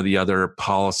 some of the other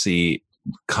policy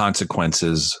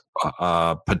consequences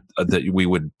that we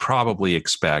would probably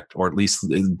expect, or at least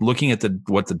looking at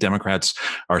what the Democrats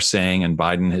are saying and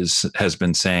Biden has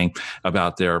been saying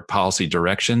about their policy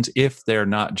directions. If they're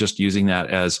not just using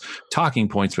that as talking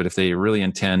points, but if they really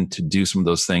intend to do some of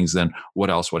those things, then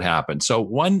what else would happen? So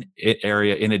one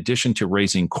area, in addition to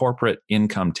raising corporate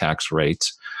income tax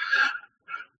rates,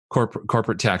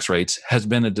 corporate tax rates, has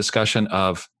been a discussion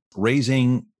of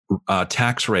raising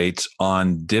tax rates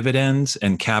on dividends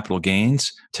and capital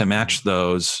gains to match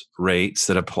those rates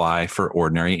that apply for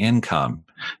ordinary income.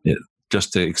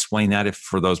 Just to explain that, if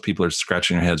for those people who are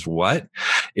scratching their heads, what?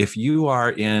 If you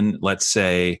are in, let's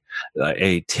say,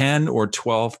 a 10 or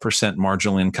 12%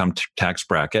 marginal income tax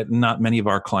bracket, not many of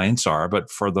our clients are,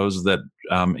 but for those that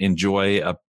enjoy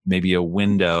maybe a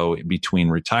window between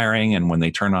retiring and when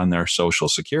they turn on their Social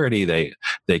Security,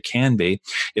 they can be.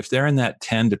 If they're in that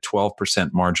 10 to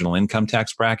 12% marginal income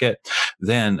tax bracket,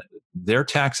 then their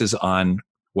taxes on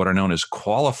what are known as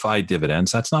qualified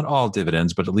dividends, that's not all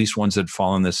dividends, but at least ones that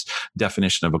fall in this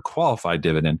definition of a qualified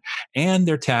dividend, and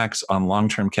their tax on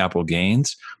long-term capital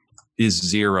gains is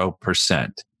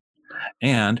 0%.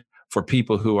 And for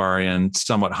people who are in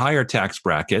somewhat higher tax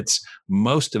brackets,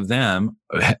 most of them,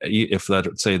 if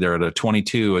let's say they're at a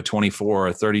 22, a 24,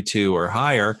 a 32 or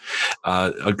higher,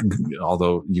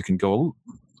 although you can go,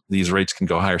 these rates can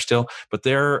go higher still, but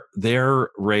their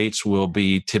rates will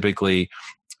be typically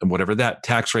whatever that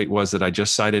tax rate was that I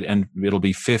just cited, and it'll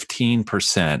be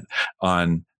 15%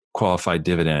 on qualified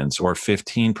dividends or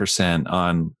 15%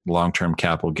 on long-term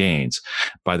capital gains.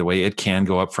 By the way, it can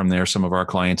go up from there. Some of our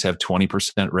clients have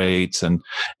 20% rates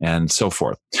and so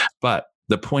forth. But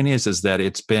the point is that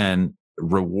it's been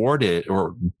rewarded,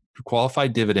 or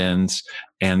qualified dividends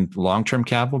and long-term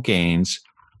capital gains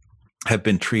have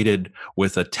been treated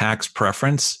with a tax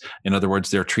preference. In other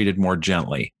words, they're treated more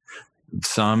gently.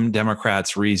 Some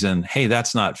Democrats reason, hey,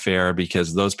 that's not fair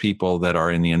because those people that are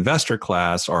in the investor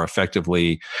class are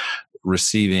effectively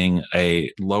receiving a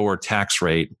lower tax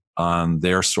rate on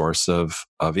their source of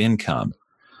income.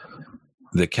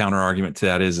 The counter argument to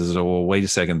that is well, wait a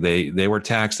second, they were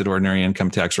taxed at ordinary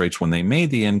income tax rates when they made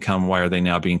the income. Why are they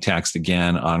now being taxed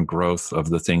again on growth of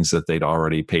the things that they'd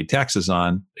already paid taxes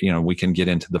on? We can get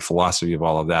into the philosophy of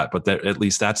all of that, but at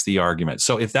least that's the argument.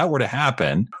 So if that were to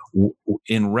happen,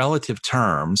 in relative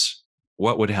terms,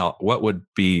 what would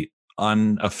be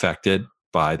unaffected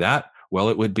by that? Well,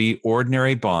 it would be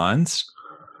ordinary bonds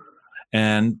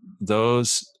and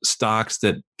those stocks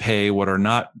that pay what are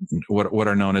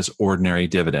known as ordinary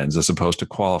dividends, as opposed to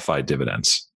qualified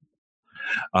dividends.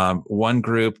 One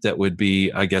group that would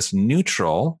be, I guess,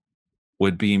 neutral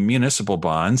would be municipal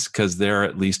bonds, because they're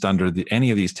at least under any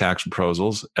of these tax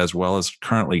proposals, as well as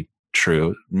currently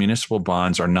true. Municipal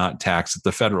bonds are not taxed at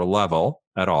the federal level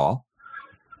at all.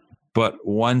 But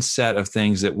one set of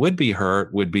things that would be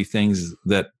hurt would be things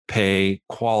that pay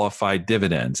qualified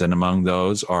dividends. And among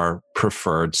those are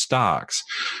preferred stocks.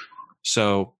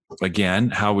 So again,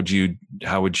 how would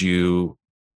you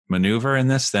maneuver in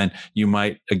this? Then you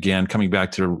might, again, coming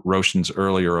back to Roshan's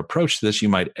earlier approach to this, you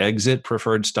might exit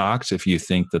preferred stocks if you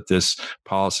think that this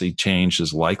policy change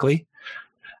is likely.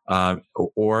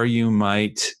 Or you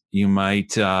might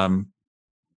say,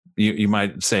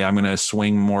 I'm going to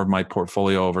swing more of my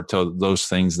portfolio over to those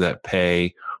things that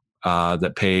pay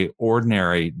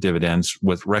ordinary dividends,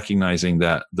 with recognizing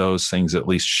that those things at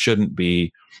least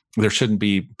there shouldn't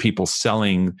be people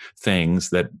selling things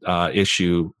that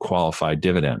issue qualified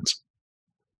dividends.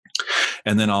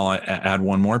 And then I'll add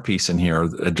one more piece in here,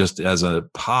 just as a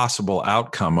possible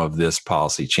outcome of this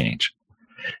policy change.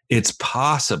 It's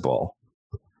possible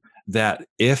that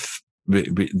if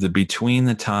between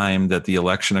the time that the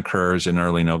election occurs in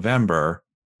early November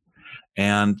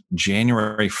and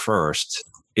January 1st,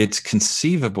 it's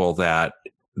conceivable that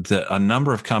a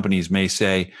number of companies may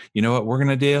say, you know what we're going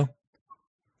to do?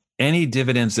 Any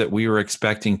dividends that we were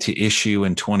expecting to issue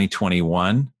in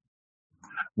 2021,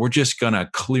 we're just going to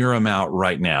clear them out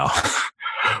right now.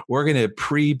 We're going to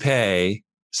prepay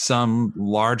some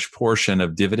large portion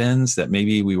of dividends that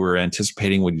maybe we were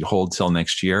anticipating would hold till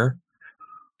next year.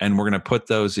 And we're going to put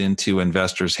those into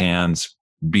investors' hands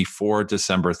before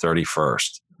December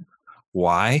 31st.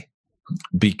 Why?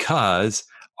 Because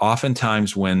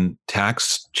oftentimes when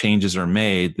tax changes are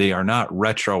made, they are not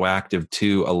retroactive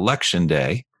to election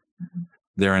day.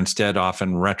 they're instead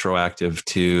often retroactive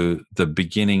to the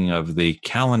beginning of the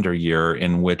calendar year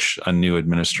in which a new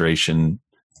administration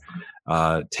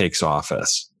takes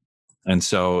office. And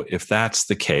so if that's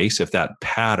the case, if that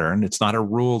pattern, it's not a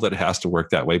rule that it has to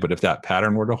work that way, but if that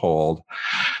pattern were to hold,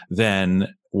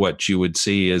 then what you would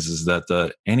see is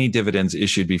that any dividends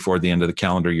issued before the end of the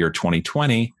calendar year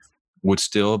 2020 would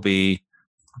still be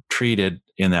treated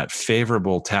in that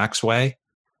favorable tax way,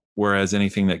 whereas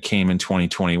anything that came in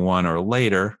 2021 or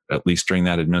later, at least during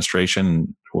that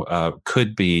administration,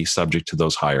 could be subject to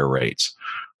those higher rates.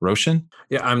 Roshan?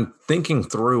 Yeah, I'm thinking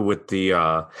through with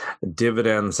the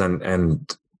dividends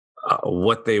and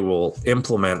what they will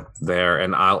implement there,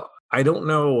 and I don't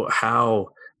know how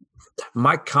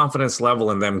my confidence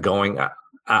level in them going.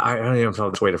 I don't even know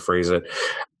the way to phrase it.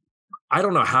 I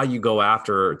don't know how you go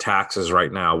after taxes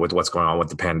right now with what's going on with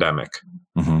the pandemic.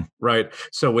 Mm-hmm. Right.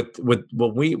 So with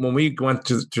when we went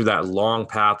through that long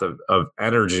path of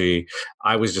energy,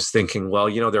 I was just thinking, well,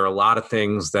 there are a lot of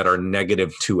things that are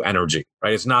negative to energy,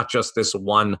 right? It's not just this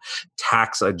one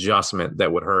tax adjustment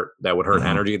that would hurt mm-hmm.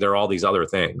 energy. There are all these other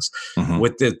things. Mm-hmm.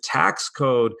 With the tax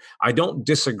code, I don't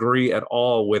disagree at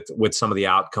all with some of the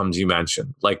outcomes you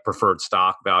mentioned, like preferred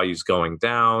stock values going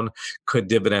down. Could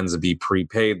dividends be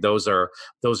prepaid? Those are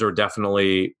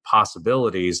definitely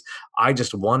possibilities. I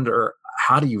just wonder,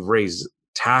 how do you raise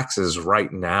taxes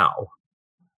right now?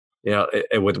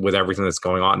 With everything that's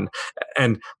going on.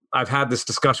 And I've had this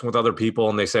discussion with other people,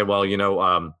 and they say, well,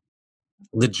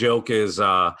 the joke is,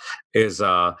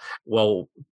 well,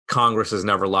 Congress is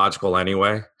never logical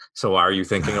anyway. So why are you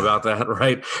thinking about that?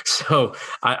 Right. So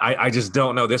I just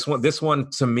don't know. This one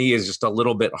to me is just a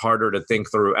little bit harder to think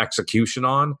through execution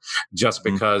on, just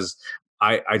because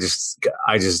I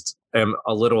just am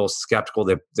a little skeptical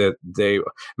that they,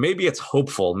 maybe it's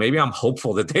hopeful. Maybe I'm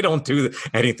hopeful that they don't do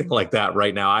anything like that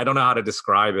right now. I don't know how to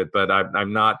describe it, but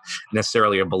I'm not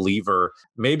necessarily a believer.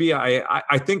 Maybe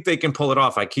I think they can pull it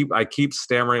off. I keep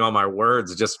stammering on my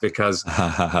words just because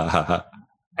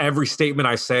every statement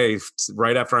I say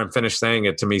right after I'm finished saying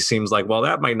it to me seems like, well,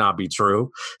 that might not be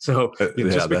true. So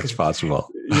that's possible.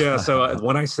 Yeah. So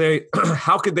when I say,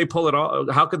 how could they pull it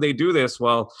off? How could they do this?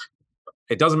 Well,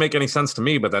 it doesn't make any sense to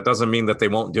me, but that doesn't mean that they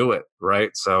won't do it,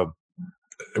 right? So,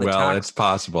 it's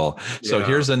possible. So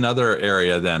here's another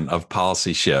area then of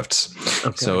policy shifts.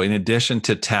 Okay. So in addition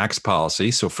to tax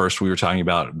policy, so first we were talking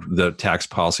about the tax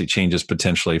policy changes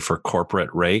potentially for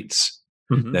corporate rates.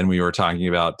 Mm-hmm. Then we were talking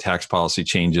about tax policy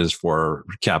changes for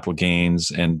capital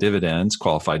gains and dividends,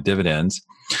 qualified dividends.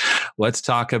 Let's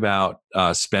talk about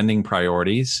spending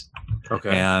priorities.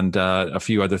 Okay. And a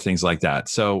few other things like that.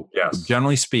 So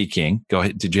generally speaking, go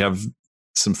ahead. Did you have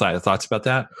some thoughts about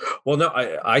that? Well, no,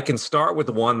 I can start with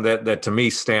one that to me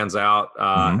stands out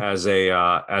as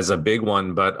a big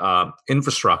one, but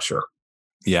infrastructure.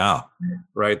 Yeah.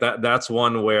 Right. That's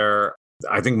one where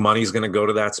I think money's going to go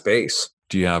to that space.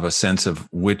 Do you have a sense of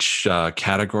which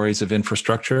categories of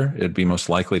infrastructure it'd be most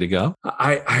likely to go?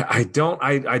 I don't.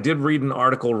 I did read an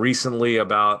article recently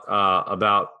about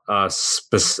that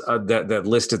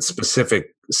listed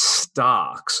specific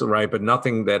stocks, right? But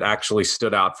nothing that actually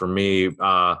stood out for me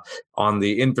on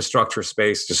the infrastructure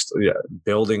space. Just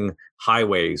building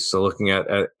highways. So looking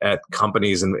at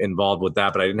companies involved with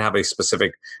that, but I didn't have a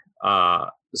specific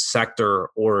sector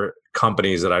or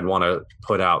companies that I'd want to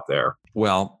put out there.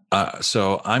 Well,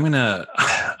 so I'm going to,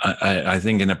 I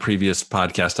think in a previous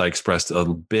podcast, I expressed a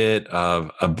bit of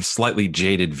a slightly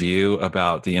jaded view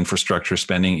about the infrastructure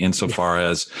spending insofar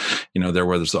as, there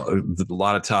was a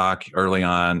lot of talk early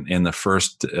on in the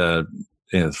first term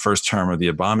of the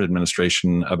Obama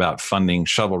administration about funding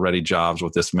shovel-ready jobs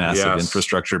with this massive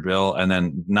infrastructure bill. And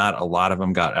then not a lot of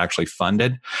them got actually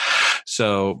funded.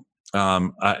 So,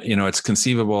 it's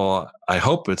conceivable. I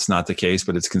hope it's not the case,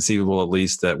 but it's conceivable at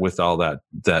least that with all that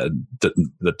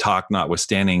the talk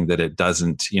notwithstanding that it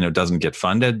doesn't get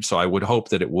funded. So I would hope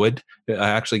that it would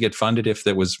actually get funded if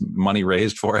there was money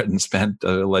raised for it and spent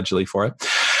allegedly for it.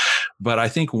 But I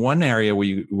think one area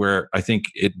where I think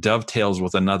it dovetails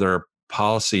with another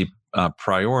policy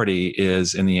priority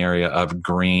is in the area of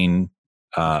green.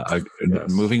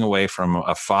 Moving away from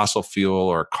a fossil fuel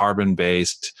or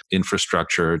carbon-based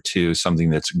infrastructure to something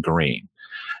that's green.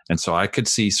 And so I could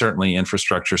see certainly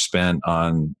infrastructure spent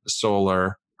on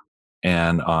solar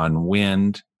and on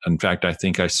wind. In fact, I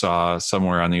think I saw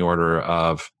somewhere on the order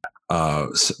of,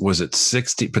 was it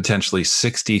potentially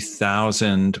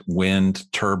 60,000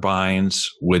 wind turbines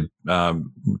would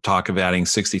talk of adding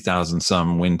 60,000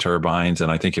 some wind turbines.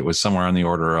 And I think it was somewhere on the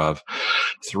order of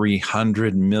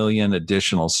 300 million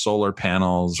additional solar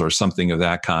panels or something of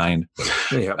that kind.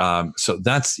 Yeah. So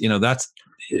that's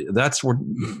where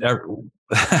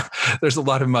there's a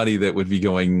lot of money that would be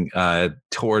going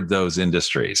toward those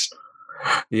industries.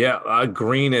 Yeah,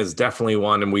 green is definitely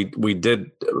one, and we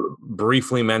did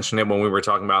briefly mention it when we were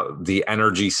talking about the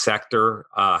energy sector,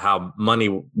 how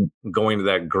money going to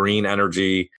that green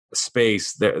energy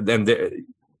space.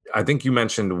 I think you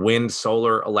mentioned wind,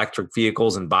 solar, electric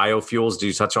vehicles, and biofuels. Do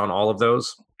you touch on all of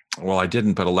those? Well, I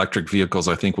didn't, but electric vehicles,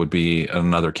 I think, would be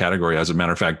another category. As a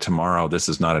matter of fact, tomorrow, this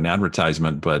is not an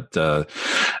advertisement, but the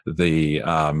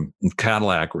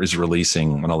Cadillac is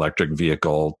releasing an electric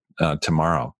vehicle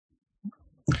tomorrow.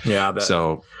 Yeah.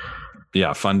 So,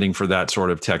 yeah, funding for that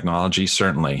sort of technology,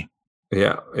 certainly.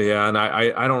 Yeah. And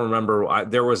I don't remember.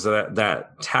 There was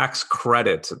that tax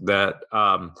credit that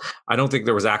I don't think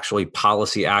there was actually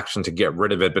policy action to get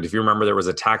rid of it. But if you remember, there was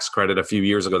a tax credit a few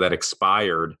years ago that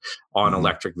expired on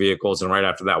electric vehicles. And right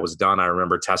after that was done, I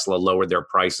remember Tesla lowered their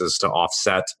prices to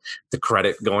offset the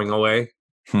credit going away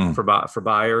for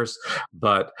buyers.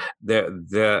 But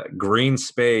the green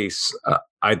space,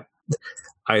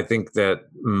 I think that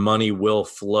money will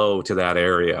flow to that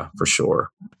area for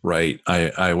sure. Right.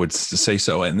 I would say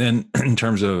so. And then in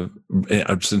terms of,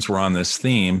 since we're on this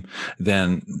theme,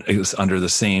 then it's under the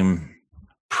same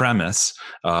premise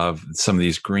of some of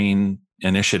these green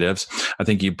initiatives, I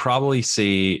think you probably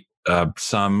see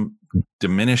some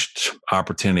diminished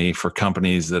opportunity for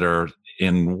companies that are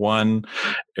in one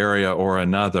area or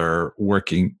another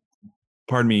working,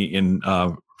 in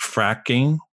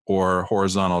fracking or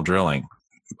horizontal drilling.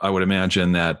 I would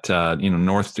imagine that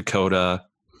North Dakota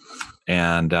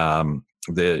and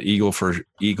the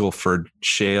Eagle Ford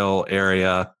Shale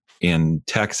area in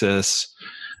Texas,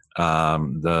 I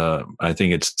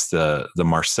think it's the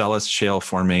Marcellus Shale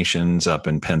formations up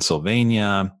in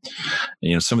Pennsylvania.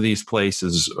 Some of these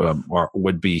places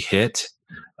would be hit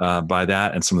by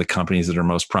that, and some of the companies that are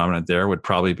most prominent there would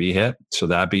probably be hit. So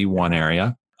that'd be one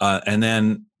area, and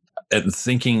then.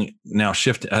 Thinking now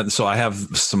so I have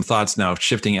some thoughts now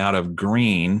shifting out of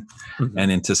green and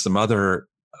into some other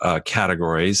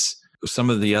categories. Some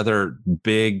of the other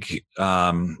big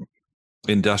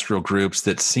industrial groups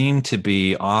that seem to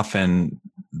be often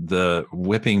the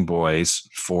whipping boys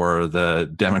for the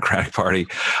Democratic Party,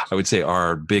 I would say,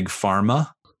 are big pharma.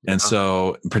 And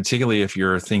so particularly if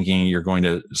you're thinking you're going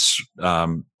to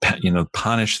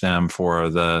punish them for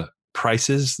the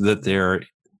prices that they're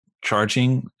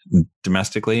charging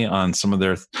domestically on some of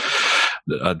their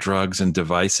drugs and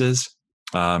devices,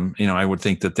 I would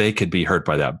think that they could be hurt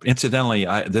by that. Incidentally,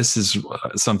 this is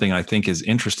something I think is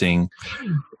interesting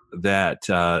that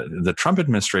the Trump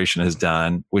administration has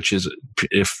done, which is,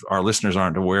 if our listeners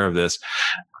aren't aware of this,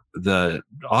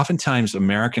 oftentimes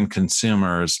American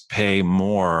consumers pay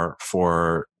more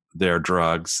for their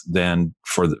drugs than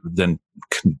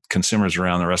consumers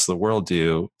around the rest of the world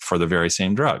do for the very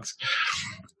same drugs.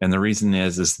 And the reason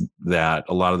is that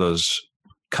a lot of those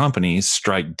companies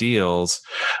strike deals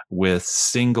with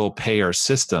single payer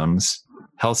systems,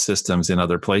 health systems in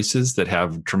other places that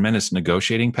have tremendous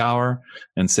negotiating power,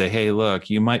 and say, hey, look,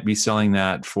 you might be selling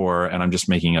that for, and I'm just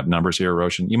making up numbers here,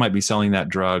 Roshan, you might be selling that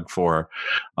drug for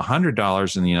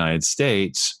 $100 in the United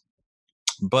States,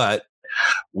 but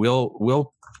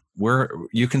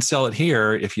you can sell it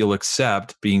here if you'll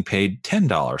accept being paid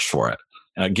 $10 for it.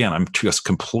 Again, I'm just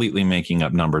completely making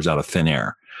up numbers out of thin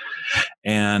air.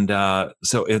 And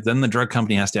so then the drug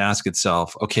company has to ask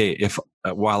itself, okay, if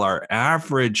while our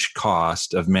average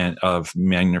cost of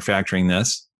manufacturing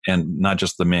this, and not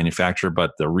just the manufacturer,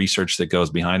 but the research that goes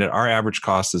behind it, our average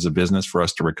cost as a business for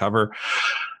us to recover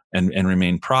and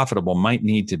remain profitable might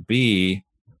need to be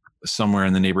somewhere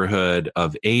in the neighborhood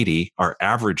of 80, our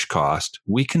average cost.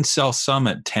 We can sell some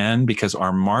at 10 because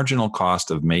our marginal cost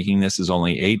of making this is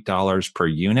only $8 per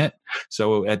unit.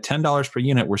 So at $10 per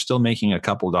unit, we're still making a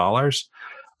couple dollars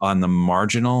on the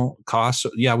marginal cost. So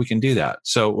yeah, we can do that.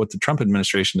 So what the Trump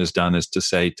administration has done is to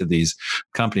say to these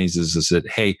companies is that,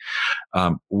 hey,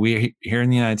 we here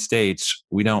in the United States,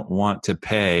 we don't want to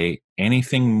pay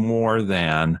anything more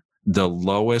than the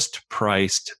lowest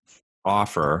priced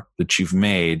offer that you've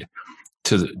made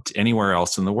to anywhere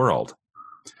else in the world.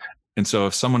 And so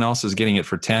if someone else is getting it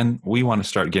for 10, we want to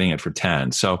start getting it for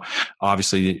 10. So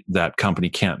obviously that company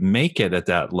can't make it at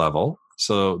that level.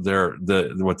 So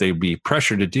what they'd be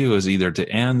pressured to do is either to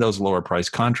end those lower price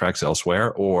contracts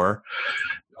elsewhere or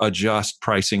adjust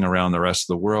pricing around the rest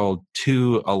of the world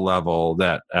to a level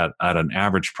that at an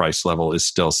average price level is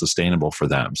still sustainable for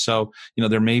them. So,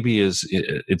 there maybe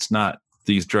it's not,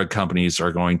 these drug companies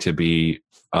are going to be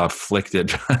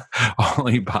afflicted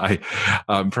only by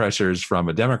pressures from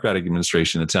a Democratic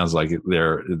administration. It sounds like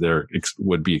they're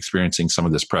would be experiencing some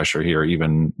of this pressure here,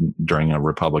 even during a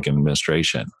Republican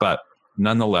administration. But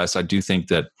nonetheless, I do think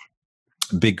that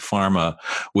big pharma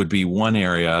would be one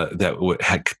area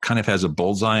that kind of has a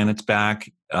bullseye in its back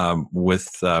with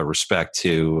respect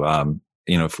to,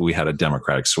 if we had a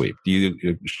Democratic sweep. Do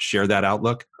you share that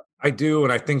outlook? I do.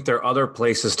 And I think there are other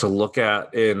places to look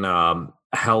at in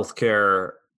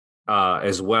healthcare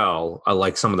as well,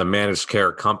 like some of the managed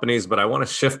care companies. But I want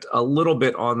to shift a little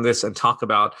bit on this and talk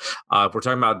about, if we're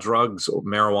talking about drugs,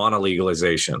 marijuana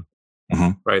legalization.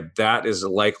 Mm-hmm. Right. That is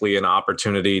likely an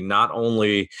opportunity, not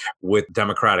only with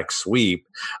Democratic sweep,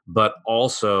 but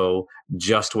also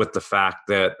just with the fact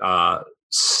that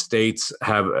states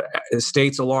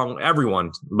along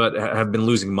everyone, but have been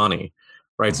losing money.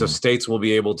 Right. Mm-hmm. So states will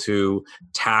be able to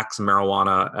tax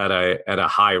marijuana at a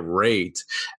high rate.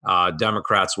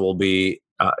 Democrats will be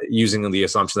using the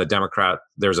assumption that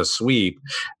there's a sweep.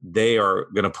 They are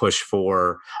going to push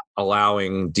for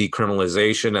allowing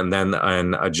decriminalization and then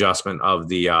an adjustment of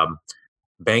the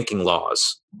banking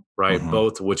laws, right? Mm-hmm.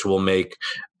 Both which will make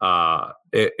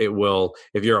it will,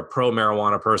 if you're a pro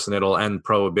marijuana person, it'll end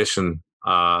prohibition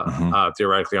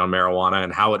theoretically on marijuana.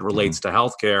 And how it relates to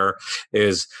healthcare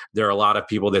is there are a lot of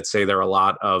people that say there are a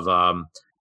lot of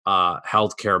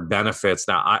healthcare benefits.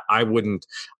 Now,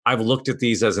 I've looked at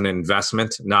these as an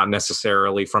investment, not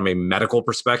necessarily from a medical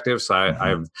perspective. So I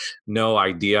have no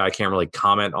idea. I can't really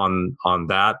comment on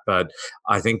that, but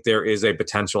I think there is a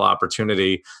potential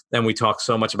opportunity. And we talk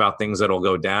so much about things that'll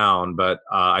go down, but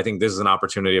I think this is an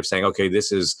opportunity of saying, okay,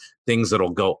 this is things that'll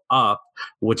go up,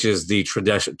 which is the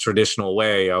traditional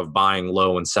way of buying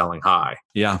low and selling high.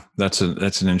 Yeah, that's an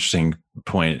interesting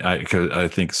point. I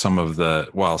think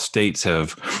while states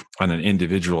have on an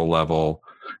individual level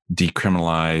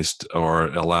decriminalized or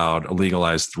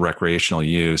legalized recreational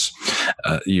use,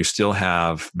 you still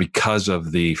have, because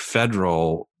of the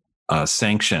federal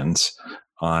sanctions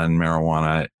on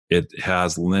marijuana, it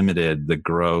has limited the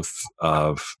growth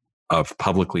of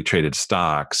publicly traded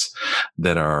stocks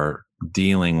that are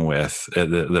dealing with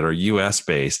that are U.S.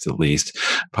 based, at least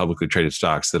publicly traded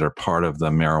stocks that are part of the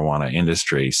marijuana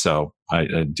industry. So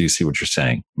I do see what you're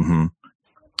saying. Mm-hmm.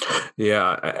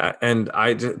 Yeah, and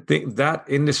I think that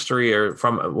industry, or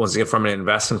from an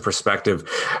investment perspective,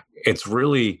 it's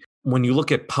really, when you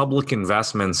look at public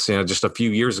investments, just a few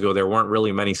years ago, there weren't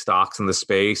really many stocks in the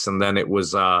space. And then it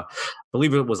was, I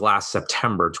believe it was last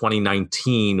September,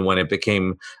 2019, when it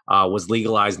was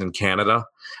legalized in Canada.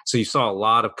 So you saw a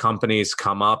lot of companies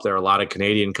come up. There are a lot of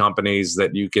Canadian companies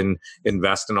that you can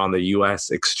invest in on the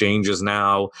U.S. exchanges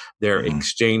now. There are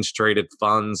exchange traded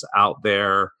funds out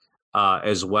there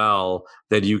as well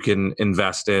that you can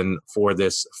invest in for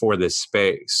this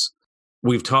space.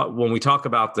 When we talk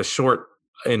about the short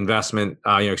investment,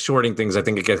 shorting things, I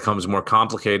think it becomes more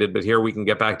complicated, but here we can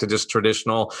get back to just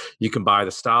traditional. You can buy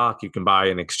the stock, you can buy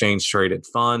an exchange traded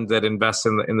fund that invests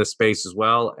in the space as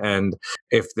well. And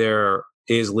if there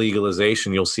is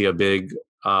legalization, you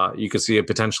could see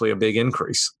potentially a big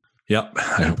increase. Yep,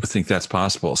 I think that's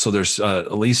possible. So there's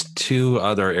at least two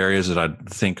other areas that I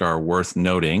think are worth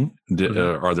noting.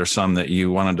 Are there some that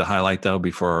you wanted to highlight, though,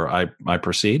 before I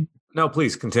proceed? No,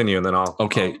 please continue, and then I'll...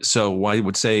 Okay, so I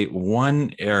would say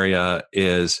one area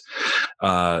is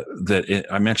I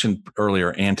mentioned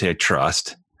earlier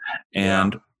antitrust,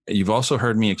 and you've also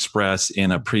heard me express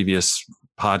in a previous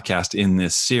podcast in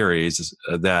this series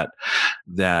that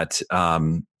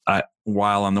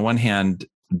while on the one hand,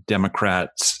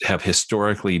 Democrats have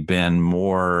historically been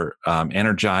more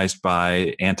energized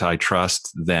by antitrust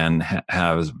than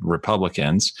have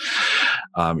Republicans.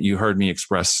 You heard me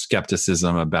express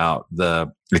skepticism about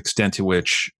the extent to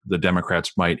which the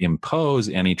Democrats might impose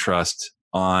antitrust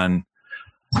on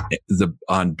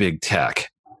big tech.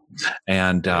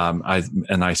 And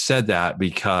I said that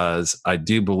because I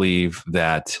do believe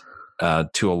that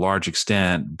to a large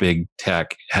extent, big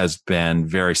tech has been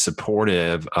very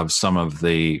supportive of some of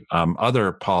the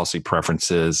other policy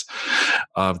preferences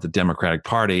of the Democratic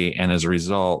Party. And as a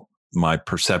result, my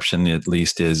perception at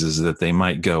least is that they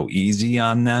might go easy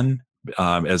on them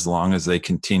as long as they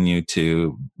continue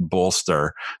to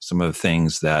bolster some of the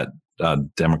things that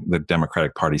the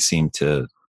Democratic Party seem to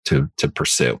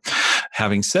pursue.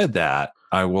 Having said that,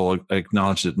 I will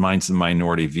acknowledge that mine's the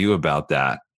minority view about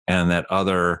that, and that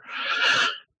other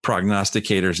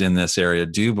prognosticators in this area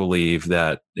do believe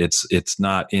that it's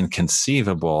not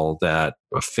inconceivable that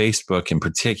Facebook in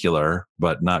particular,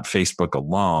 but not Facebook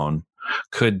alone,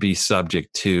 could be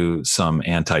subject to some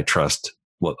antitrust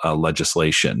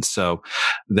legislation. So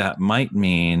that might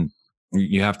mean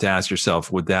you have to ask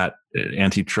yourself, would that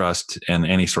antitrust and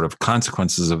any sort of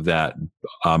consequences of that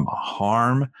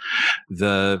harm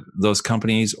those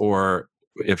companies, or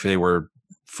if they were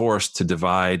forced to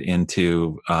divide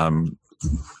into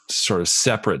sort of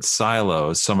separate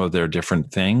silos some of their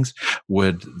different things,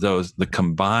 would the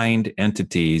combined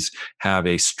entities have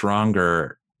a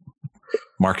stronger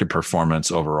market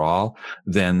performance overall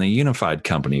than the unified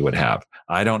company would have?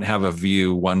 I don't have a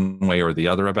view one way or the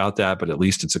other about that, but at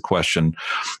least it's a question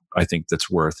I think that's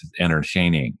worth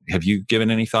entertaining. Have you given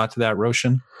any thought to that,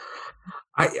 Roshan?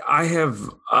 I have,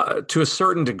 to a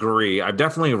certain degree. I've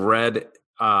definitely read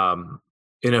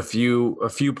in a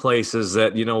few places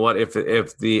that, you know what,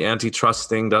 if the antitrust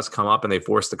thing does come up and they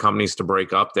force the companies to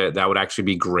break up, that would actually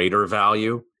be greater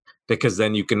value, because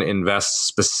then you can invest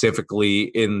specifically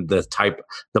in the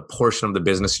portion of the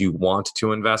business you want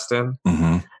to invest in.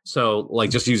 Mm-hmm. So,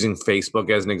 like, just using Facebook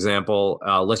as an example,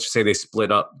 let's just say they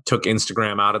split up, took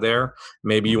Instagram out of there.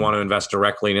 Maybe you want to invest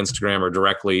directly in Instagram or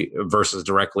directly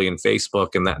in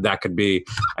Facebook, and that could be.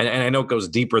 And I know it goes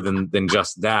deeper than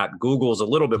just that. Google's a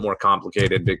little bit more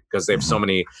complicated because they have so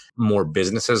many more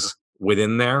businesses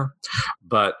within there.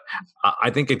 But I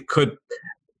think it could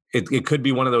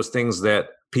be one of those things that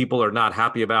people are not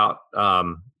happy about.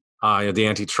 The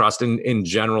antitrust in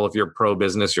general. If you're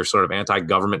pro-business, you're sort of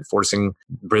anti-government, forcing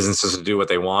businesses to do what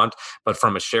they want. But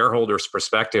from a shareholder's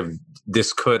perspective,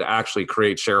 this could actually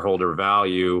create shareholder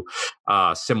value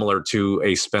similar to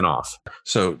a spinoff.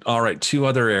 So, all right, two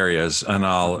other areas, and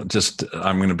I'm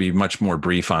going to be much more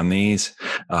brief on these.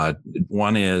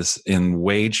 One is in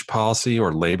wage policy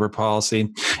or labor policy.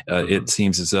 It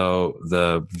seems as though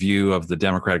the view of the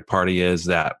Democratic Party is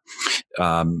that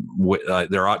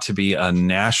there ought to be a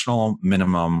national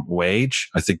minimum wage.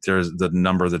 I think there's the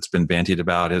number that's been bandied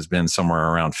about has been somewhere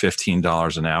around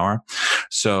 $15 an hour.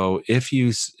 So if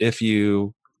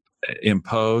you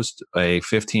imposed a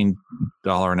 $15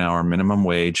 an hour minimum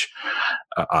wage,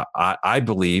 I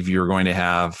believe you're going to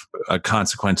have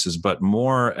consequences, but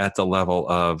more at the level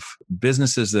of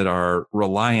businesses that are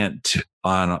reliant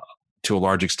to a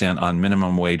large extent on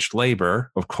minimum wage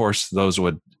labor. Of course, those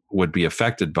would be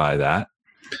affected by that.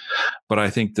 But I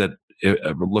think that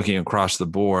looking across the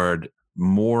board,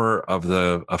 more of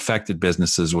the affected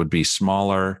businesses would be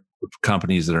smaller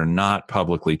companies that are not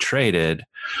publicly traded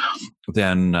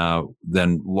than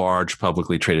large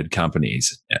publicly traded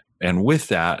companies. And with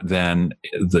that, then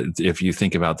if you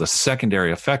think about the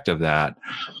secondary effect of that,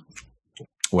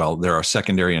 well, there are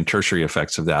secondary and tertiary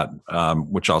effects of that,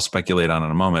 which I'll speculate on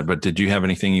in a moment. But did you have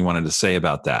anything you wanted to say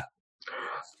about that?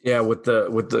 Yeah, with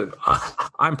the,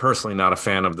 I'm personally not a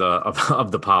fan of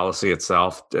the policy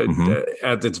itself.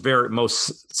 At its very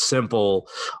most simple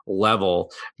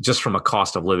level, just from a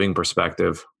cost of living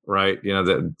perspective, right? You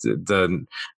know,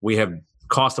 we have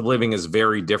cost of living is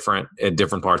very different in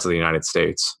different parts of the United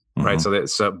States. Right.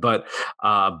 But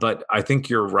I think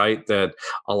you're right that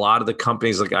a lot of the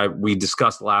companies, we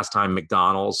discussed last time,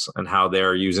 McDonald's and how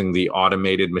they're using the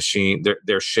automated machine,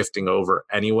 they're shifting over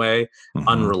anyway,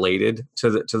 unrelated to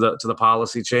the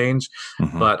policy change.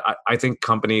 But I think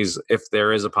companies, if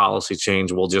there is a policy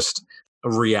change, will just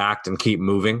react and keep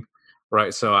moving.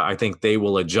 Right. So I think they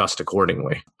will adjust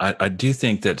accordingly. I do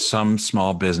think that some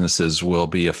small businesses will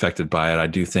be affected by it. I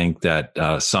do think that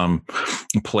some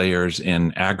players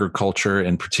in agriculture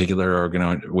in particular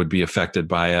would be affected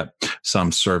by it.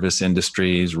 Some service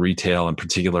industries, retail in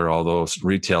particular, although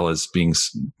retail is being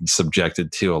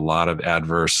subjected to a lot of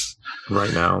adverse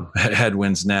right now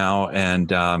headwinds now,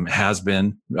 and has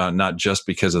been not just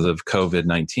because of the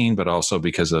COVID-19, but also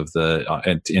because of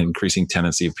the increasing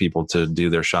tendency of people to do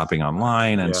their shopping online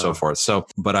and so forth. So,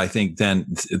 but I think then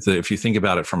if you think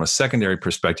about it from a secondary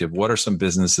perspective, what are some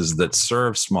businesses that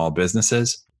serve small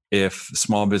businesses? If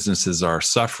small businesses are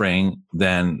suffering,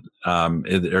 then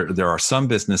there are some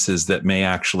businesses that may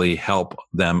actually help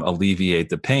them alleviate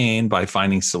the pain by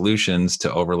finding solutions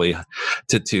to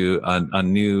a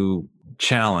new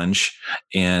challenge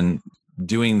in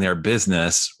doing their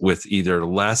business with either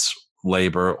less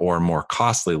labor or more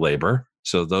costly labor.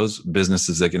 So those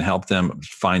businesses that can help them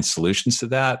find solutions to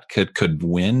that could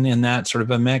win in that sort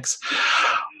of a mix.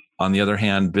 On the other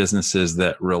hand, businesses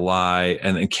that rely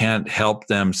and can't help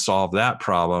them solve that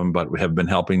problem, but have been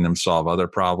helping them solve other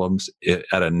problems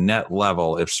at a net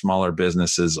level, if smaller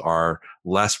businesses are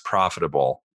less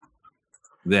profitable,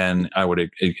 then I would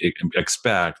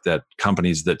expect that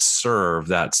companies that serve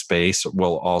that space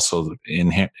will also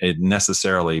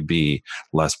necessarily be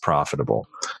less profitable.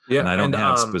 Yeah, and I don't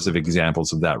have specific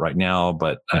examples of that right now,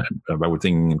 but I would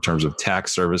think in terms of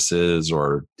tax services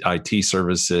or IT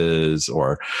services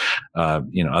or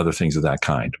other things of that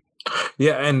kind.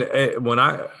 Yeah, and when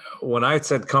I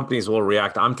said companies will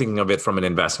react, I'm thinking of it from an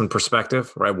investment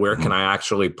perspective, right? Where can I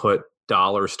actually put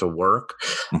dollars to work?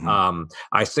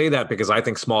 I say that because I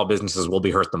think small businesses will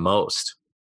be hurt the most,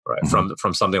 right?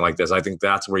 From something like this. I think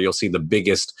that's where you'll see the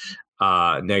biggest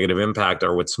negative impact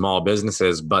are with small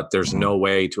businesses, but there's no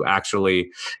way to actually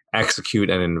execute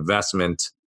an investment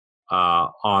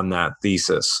on that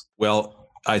thesis. Well,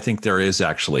 I think there is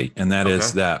actually, and that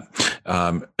is that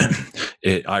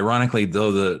ironically,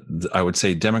 though, I would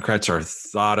say Democrats are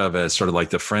thought of as sort of like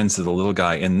the friends of the little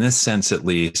guy. In this sense, at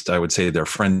least, I would say they're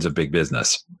friends of big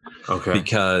business. Okay.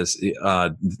 Because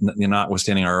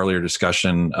notwithstanding our earlier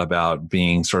discussion about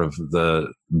being sort of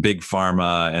the big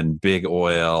pharma and big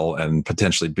oil and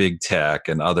potentially big tech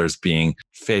and others being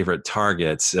favorite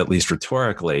targets, at least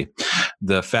rhetorically,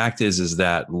 the fact is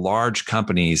that large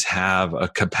companies have a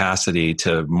capacity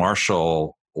to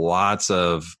marshal lots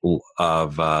of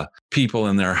people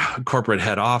in their corporate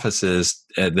head offices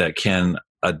that can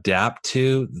adapt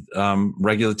to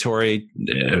regulatory,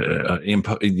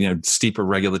 steeper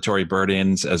regulatory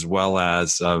burdens, as well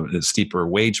as steeper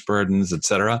wage burdens, et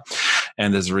cetera.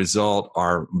 And as a result,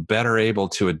 are better able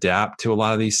to adapt to a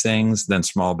lot of these things than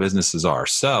small businesses are.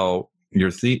 So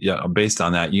based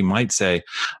on that, you might say,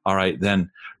 all right,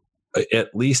 then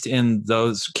at least in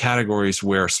those categories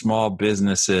where small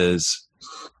businesses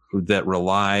that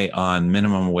rely on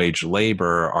minimum wage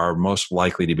labor are most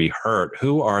likely to be hurt,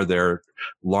 who are their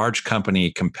large company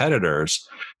competitors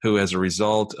who, as a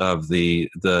result of the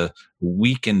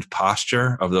weakened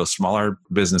posture of those smaller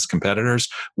business competitors,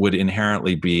 would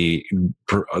inherently be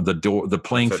the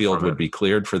playing field would be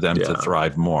cleared for them to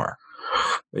thrive more.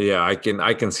 Yeah, I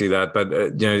can see that. But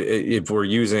if we're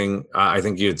using, I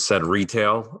think you had said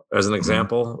retail as an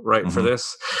example, right? For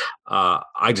this,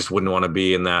 I just wouldn't want to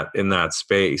be in that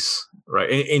space, right?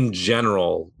 In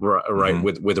general, right?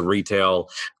 With retail,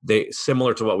 they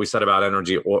similar to what we said about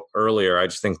energy earlier. I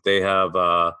just think they have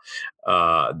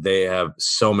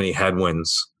so many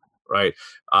headwinds. Right.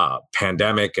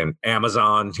 Pandemic and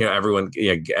Amazon, everyone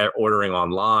ordering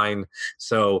online.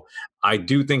 So I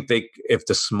do think if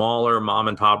the smaller mom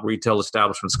and pop retail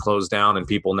establishments close down and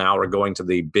people now are going to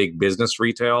the big business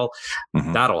retail,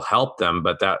 that'll help them.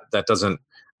 But that doesn't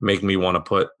make me want to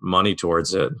put money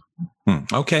towards it.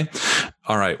 Okay.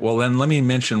 All right. Well, then let me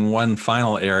mention one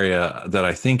final area that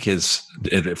I think is,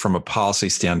 from a policy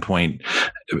standpoint,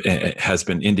 has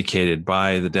been indicated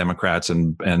by the Democrats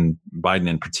and Biden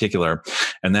in particular,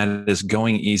 and that is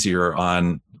going easier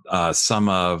on some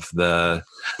of the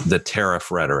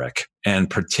tariff rhetoric, and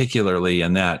particularly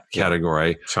in that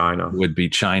category, China would be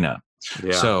China.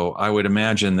 Yeah. So I would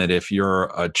imagine that if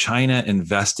you're a China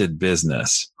invested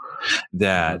business,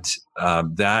 that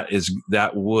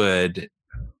would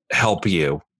help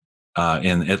you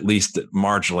in at least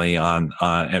marginally on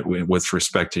with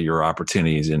respect to your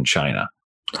opportunities in China.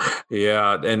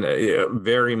 Yeah, and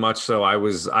very much so. I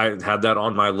had that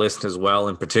on my list as well.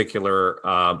 In particular,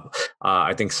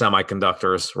 I think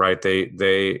semiconductors. Right,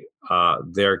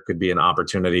 there could be an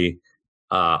opportunity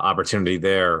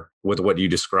there with what you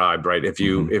described. Right, if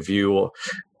you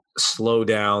slow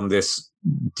down this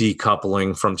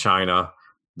decoupling from China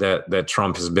that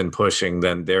Trump has been pushing,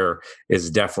 then there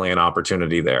is definitely an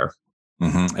opportunity there.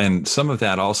 And some of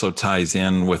that also ties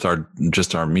in with our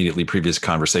immediately previous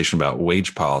conversation about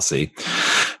wage policy,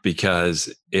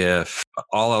 because if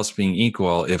all else being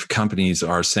equal, if companies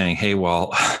are saying, hey,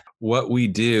 well, what we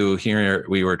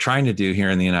were trying to do here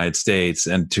in the United States,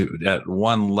 and at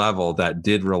one level that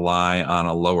did rely on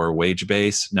a lower wage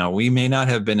base. Now, we may not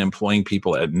have been employing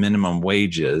people at minimum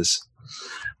wages,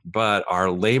 but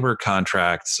our labor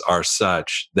contracts are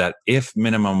such that if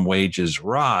minimum wages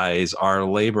rise, our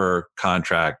labor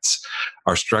contracts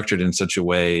are structured in such a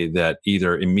way that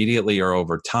either immediately or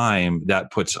over time, that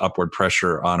puts upward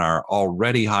pressure on our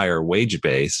already higher wage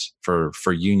base for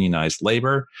unionized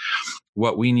labor.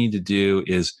 What we need to do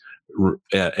is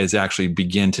actually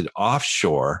begin to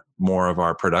offshore more of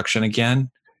our production again,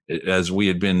 as we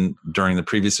had been during the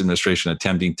previous administration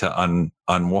attempting to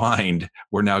unwind.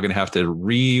 We're now going to have to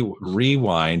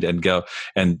rewind and go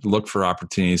and look for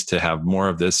opportunities to have more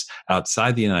of this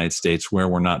outside the United States, where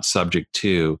we're not subject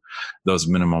to those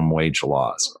minimum wage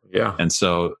laws. Yeah. And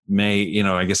so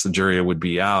I guess the jury would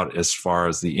be out as far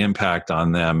as the impact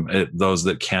on them. Those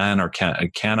that can or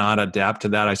cannot adapt to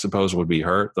that, I suppose, would be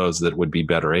hurt. Those that would be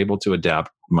better able to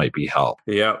adapt might be helped.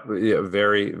 Yeah,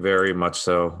 very, very much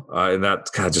so. And that's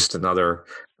kind of just another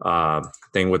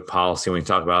thing with policy when you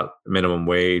talk about minimum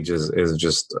wage is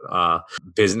just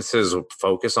businesses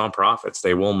focus on profits.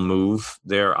 They will move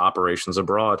their operations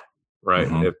abroad,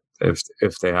 right?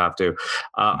 If they have to.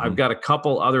 I've got a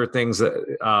couple other things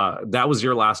that was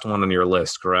your last one on your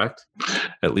list, correct?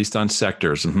 At least on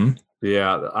sectors.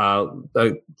 Yeah.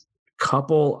 A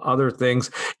couple other things.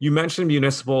 You mentioned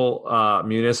municipal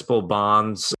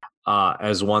bonds.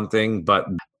 as one thing, but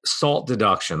SALT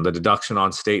deduction, the deduction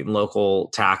on state and local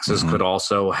taxes, could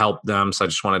also help them. So I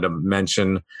just wanted to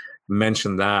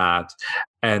mention that.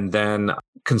 And then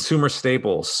consumer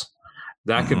staples.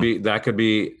 That could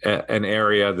be an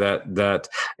area that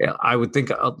I would think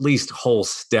at least hold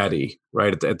steady,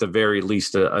 right? At the very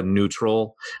least, a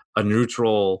neutral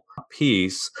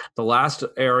piece. The last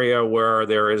area where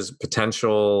there is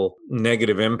potential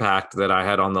negative impact that I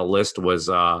had on the list was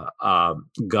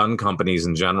gun companies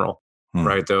in general,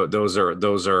 right? Those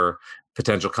are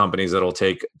potential companies that'll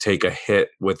take a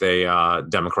hit with a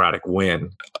Democratic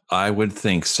win. I would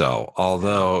think so.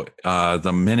 Although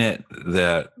the minute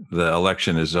that the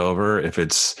election is over, if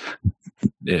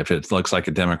it looks like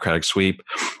a Democratic sweep,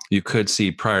 you could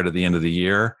see prior to the end of the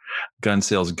year, gun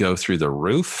sales go through the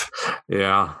roof.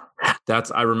 Yeah,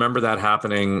 I remember that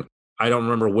happening. I don't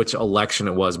remember which election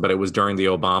it was, but it was during the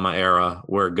Obama era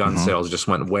where gun sales just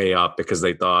went way up because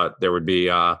they thought there would be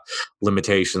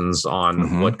limitations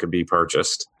on what could be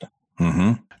purchased.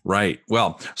 Right.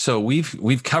 Well, so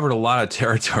we've covered a lot of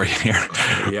territory here,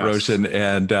 yes. Roshan,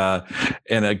 and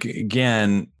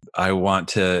again, I want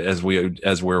to, as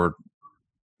we're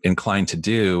inclined to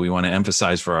do, we want to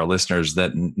emphasize for our listeners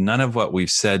that none of what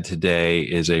we've said today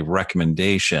is a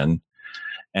recommendation.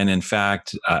 And in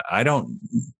fact,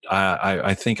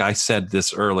 I think I said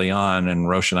this early on, and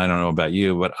Roshan, I don't know about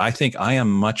you, but I think I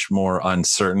am much more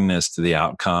uncertain as to the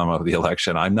outcome of the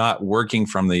election. I'm not working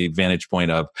from the vantage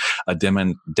point of a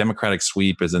Democratic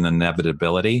sweep as an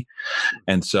inevitability.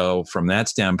 And so from that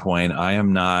standpoint, I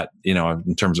am not,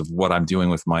 in terms of what I'm doing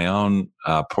with my own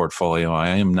portfolio, I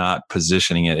am not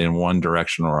positioning it in one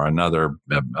direction or another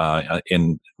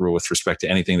with respect to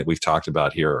anything that we've talked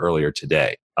about here earlier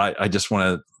today. I just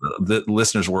want the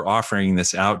listeners, we're offering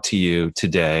this out to you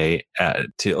today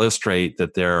to illustrate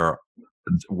that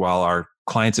while our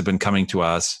clients have been coming to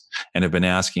us and have been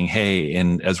asking, hey,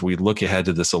 and as we look ahead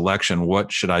to this election,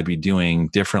 what should I be doing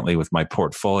differently with my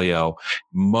portfolio?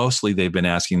 Mostly they've been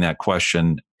asking that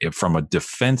question from a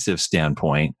defensive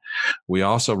standpoint. We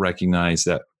also recognize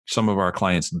that some of our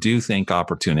clients do think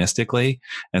opportunistically.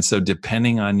 And so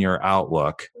depending on your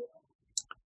outlook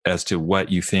as to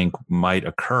what you think might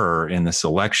occur in this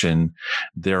election,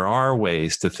 there are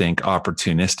ways to think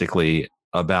opportunistically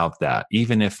about that,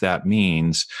 even if that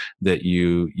means that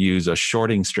you use a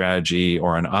shorting strategy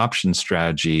or an option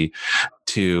strategy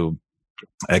to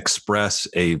express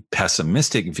a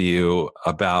pessimistic view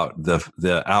about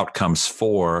the outcomes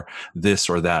for this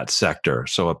or that sector.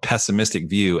 So a pessimistic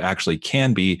view actually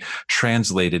can be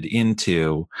translated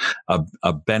into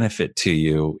a benefit to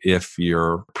you if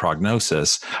your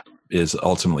prognosis is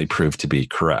ultimately proved to be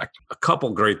correct. A couple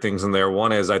great things in there.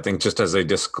 One is, I think, just as a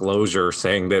disclosure,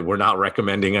 saying that we're not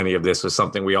recommending any of this is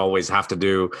something we always have to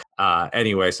do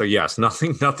anyway. So yes,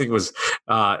 nothing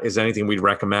is anything we'd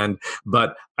recommend.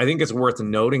 But I think it's worth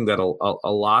noting that a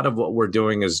lot of what we're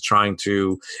doing is trying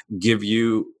to give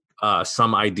you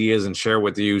some ideas and share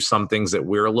with you some things that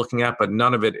we're looking at, but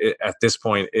none of it at this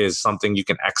point is something you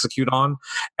can execute on.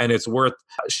 And it's worth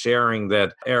sharing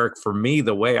that, Eric, for me,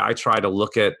 the way I try to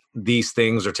look at these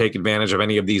things or take advantage of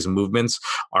any of these movements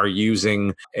are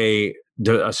using a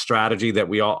strategy that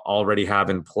we already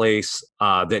have in place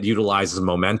that utilizes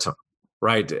momentum,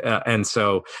 right? And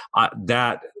so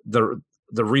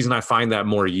the reason I find that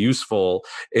more useful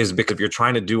is because if you're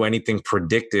trying to do anything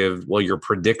predictive, well, your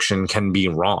prediction can be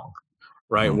wrong,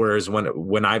 right? Mm-hmm. Whereas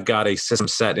when I've got a system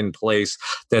set in place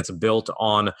that's built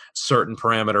on certain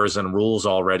parameters and rules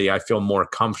already, I feel more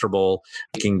comfortable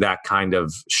making that kind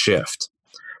of shift.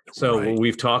 So right.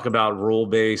 We've talked about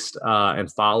rule-based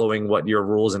and following what your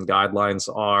rules and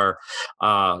guidelines are.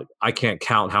 I can't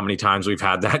count how many times we've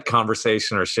had that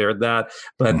conversation or shared that,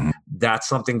 but that's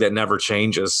something that never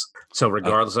changes. So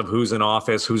regardless of who's in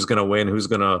office, who's going to win, who's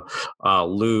going to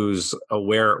lose,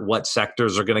 what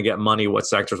sectors are going to get money, what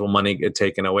sectors will money get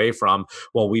taken away from.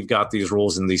 Well, we've got these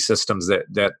rules and these systems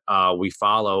that we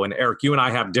follow. And Eric, you and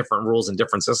I have different rules and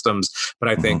different systems, but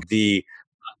I think the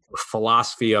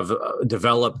philosophy of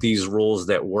develop these rules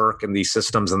that work in these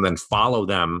systems and then follow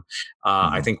them.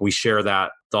 I think we share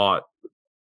that thought.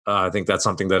 I think that's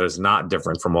something that is not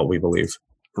different from what we believe.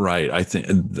 Right. I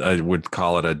think I would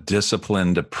call it a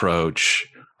disciplined approach.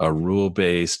 A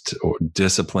rule-based or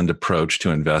disciplined approach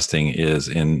to investing is,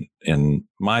 in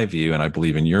my view, and I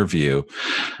believe in your view,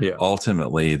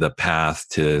 ultimately the path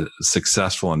to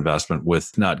successful investment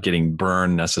with not getting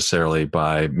burned necessarily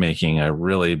by making a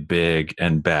really big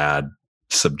and bad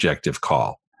subjective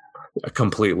call. I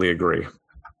completely agree.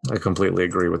 I completely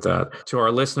agree with that. To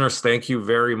our listeners, thank you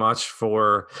very much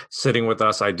for sitting with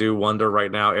us. I do wonder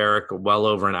right now, Eric, well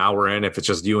over an hour in, if it's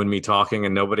just you and me talking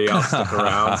and nobody else stuck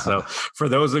around. So for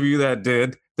those of you that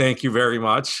did, thank you very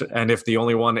much. And if the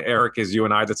only one, Eric, is you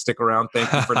and I that stick around,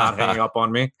 thank you for not hanging up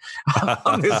on me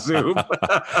on this Zoom.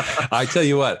 I tell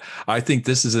you what, I think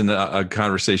this is a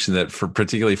conversation that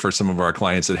particularly for some of our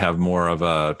clients that have more of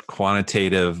a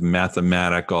quantitative,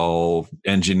 mathematical,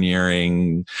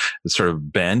 engineering sort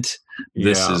of bent,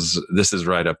 this is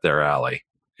right up their alley.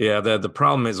 Yeah, the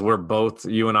problem is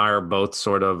you and I are both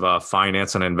sort of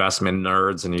finance and investment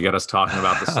nerds, and you get us talking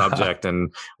about the subject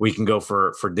and we can go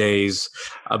for days.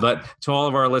 But to all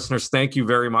of our listeners, thank you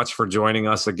very much for joining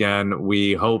us again.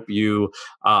 We hope you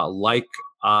like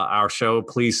our show.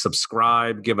 Please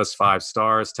subscribe, give us 5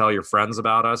 stars, tell your friends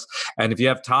about us. And if you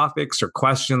have topics or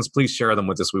questions, please share them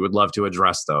with us. We would love to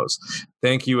address those.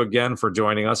 Thank you again for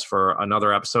joining us for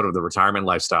another episode of the Retirement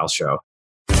Lifestyle Show.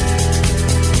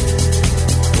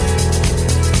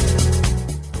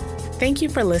 Thank you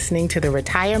for listening to the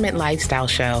Retirement Lifestyle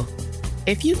Show.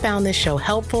 If you found this show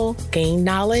helpful, gained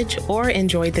knowledge, or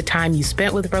enjoyed the time you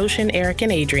spent with Roshan, Eric,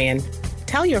 and Adrian,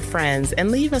 tell your friends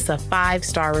and leave us a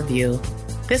 5-star review.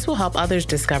 This will help others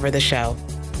discover the show.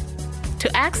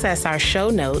 To access our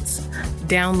show notes,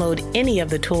 download any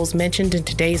of the tools mentioned in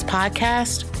today's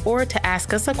podcast, or to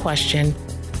ask us a question,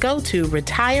 go to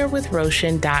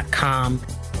retirewithroshan.com.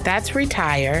 That's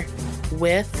retire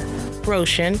with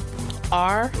Roshan,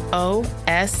 ROSHAN.com.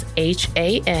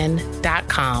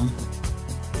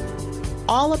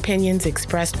 All opinions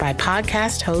expressed by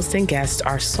podcast hosts and guests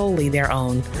are solely their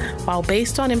own. While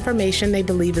based on information they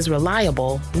believe is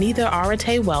reliable, neither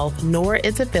Arete Wealth nor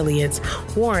its affiliates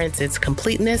warrants its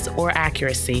completeness or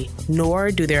accuracy,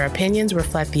 nor do their opinions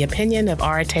reflect the opinion of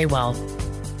Arete Wealth.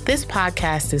 This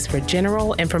podcast is for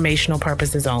general informational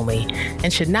purposes only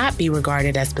and should not be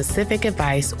regarded as specific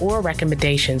advice or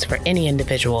recommendations for any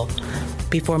individual.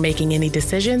 Before making any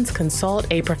decisions, consult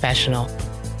a professional.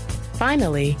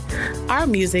 Finally, our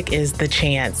music is The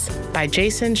Chance by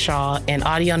Jason Shaw and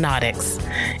Audionautics.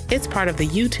 It's part of the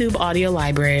YouTube audio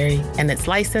library and it's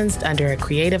licensed under a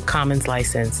Creative Commons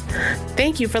license.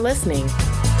 Thank you for listening.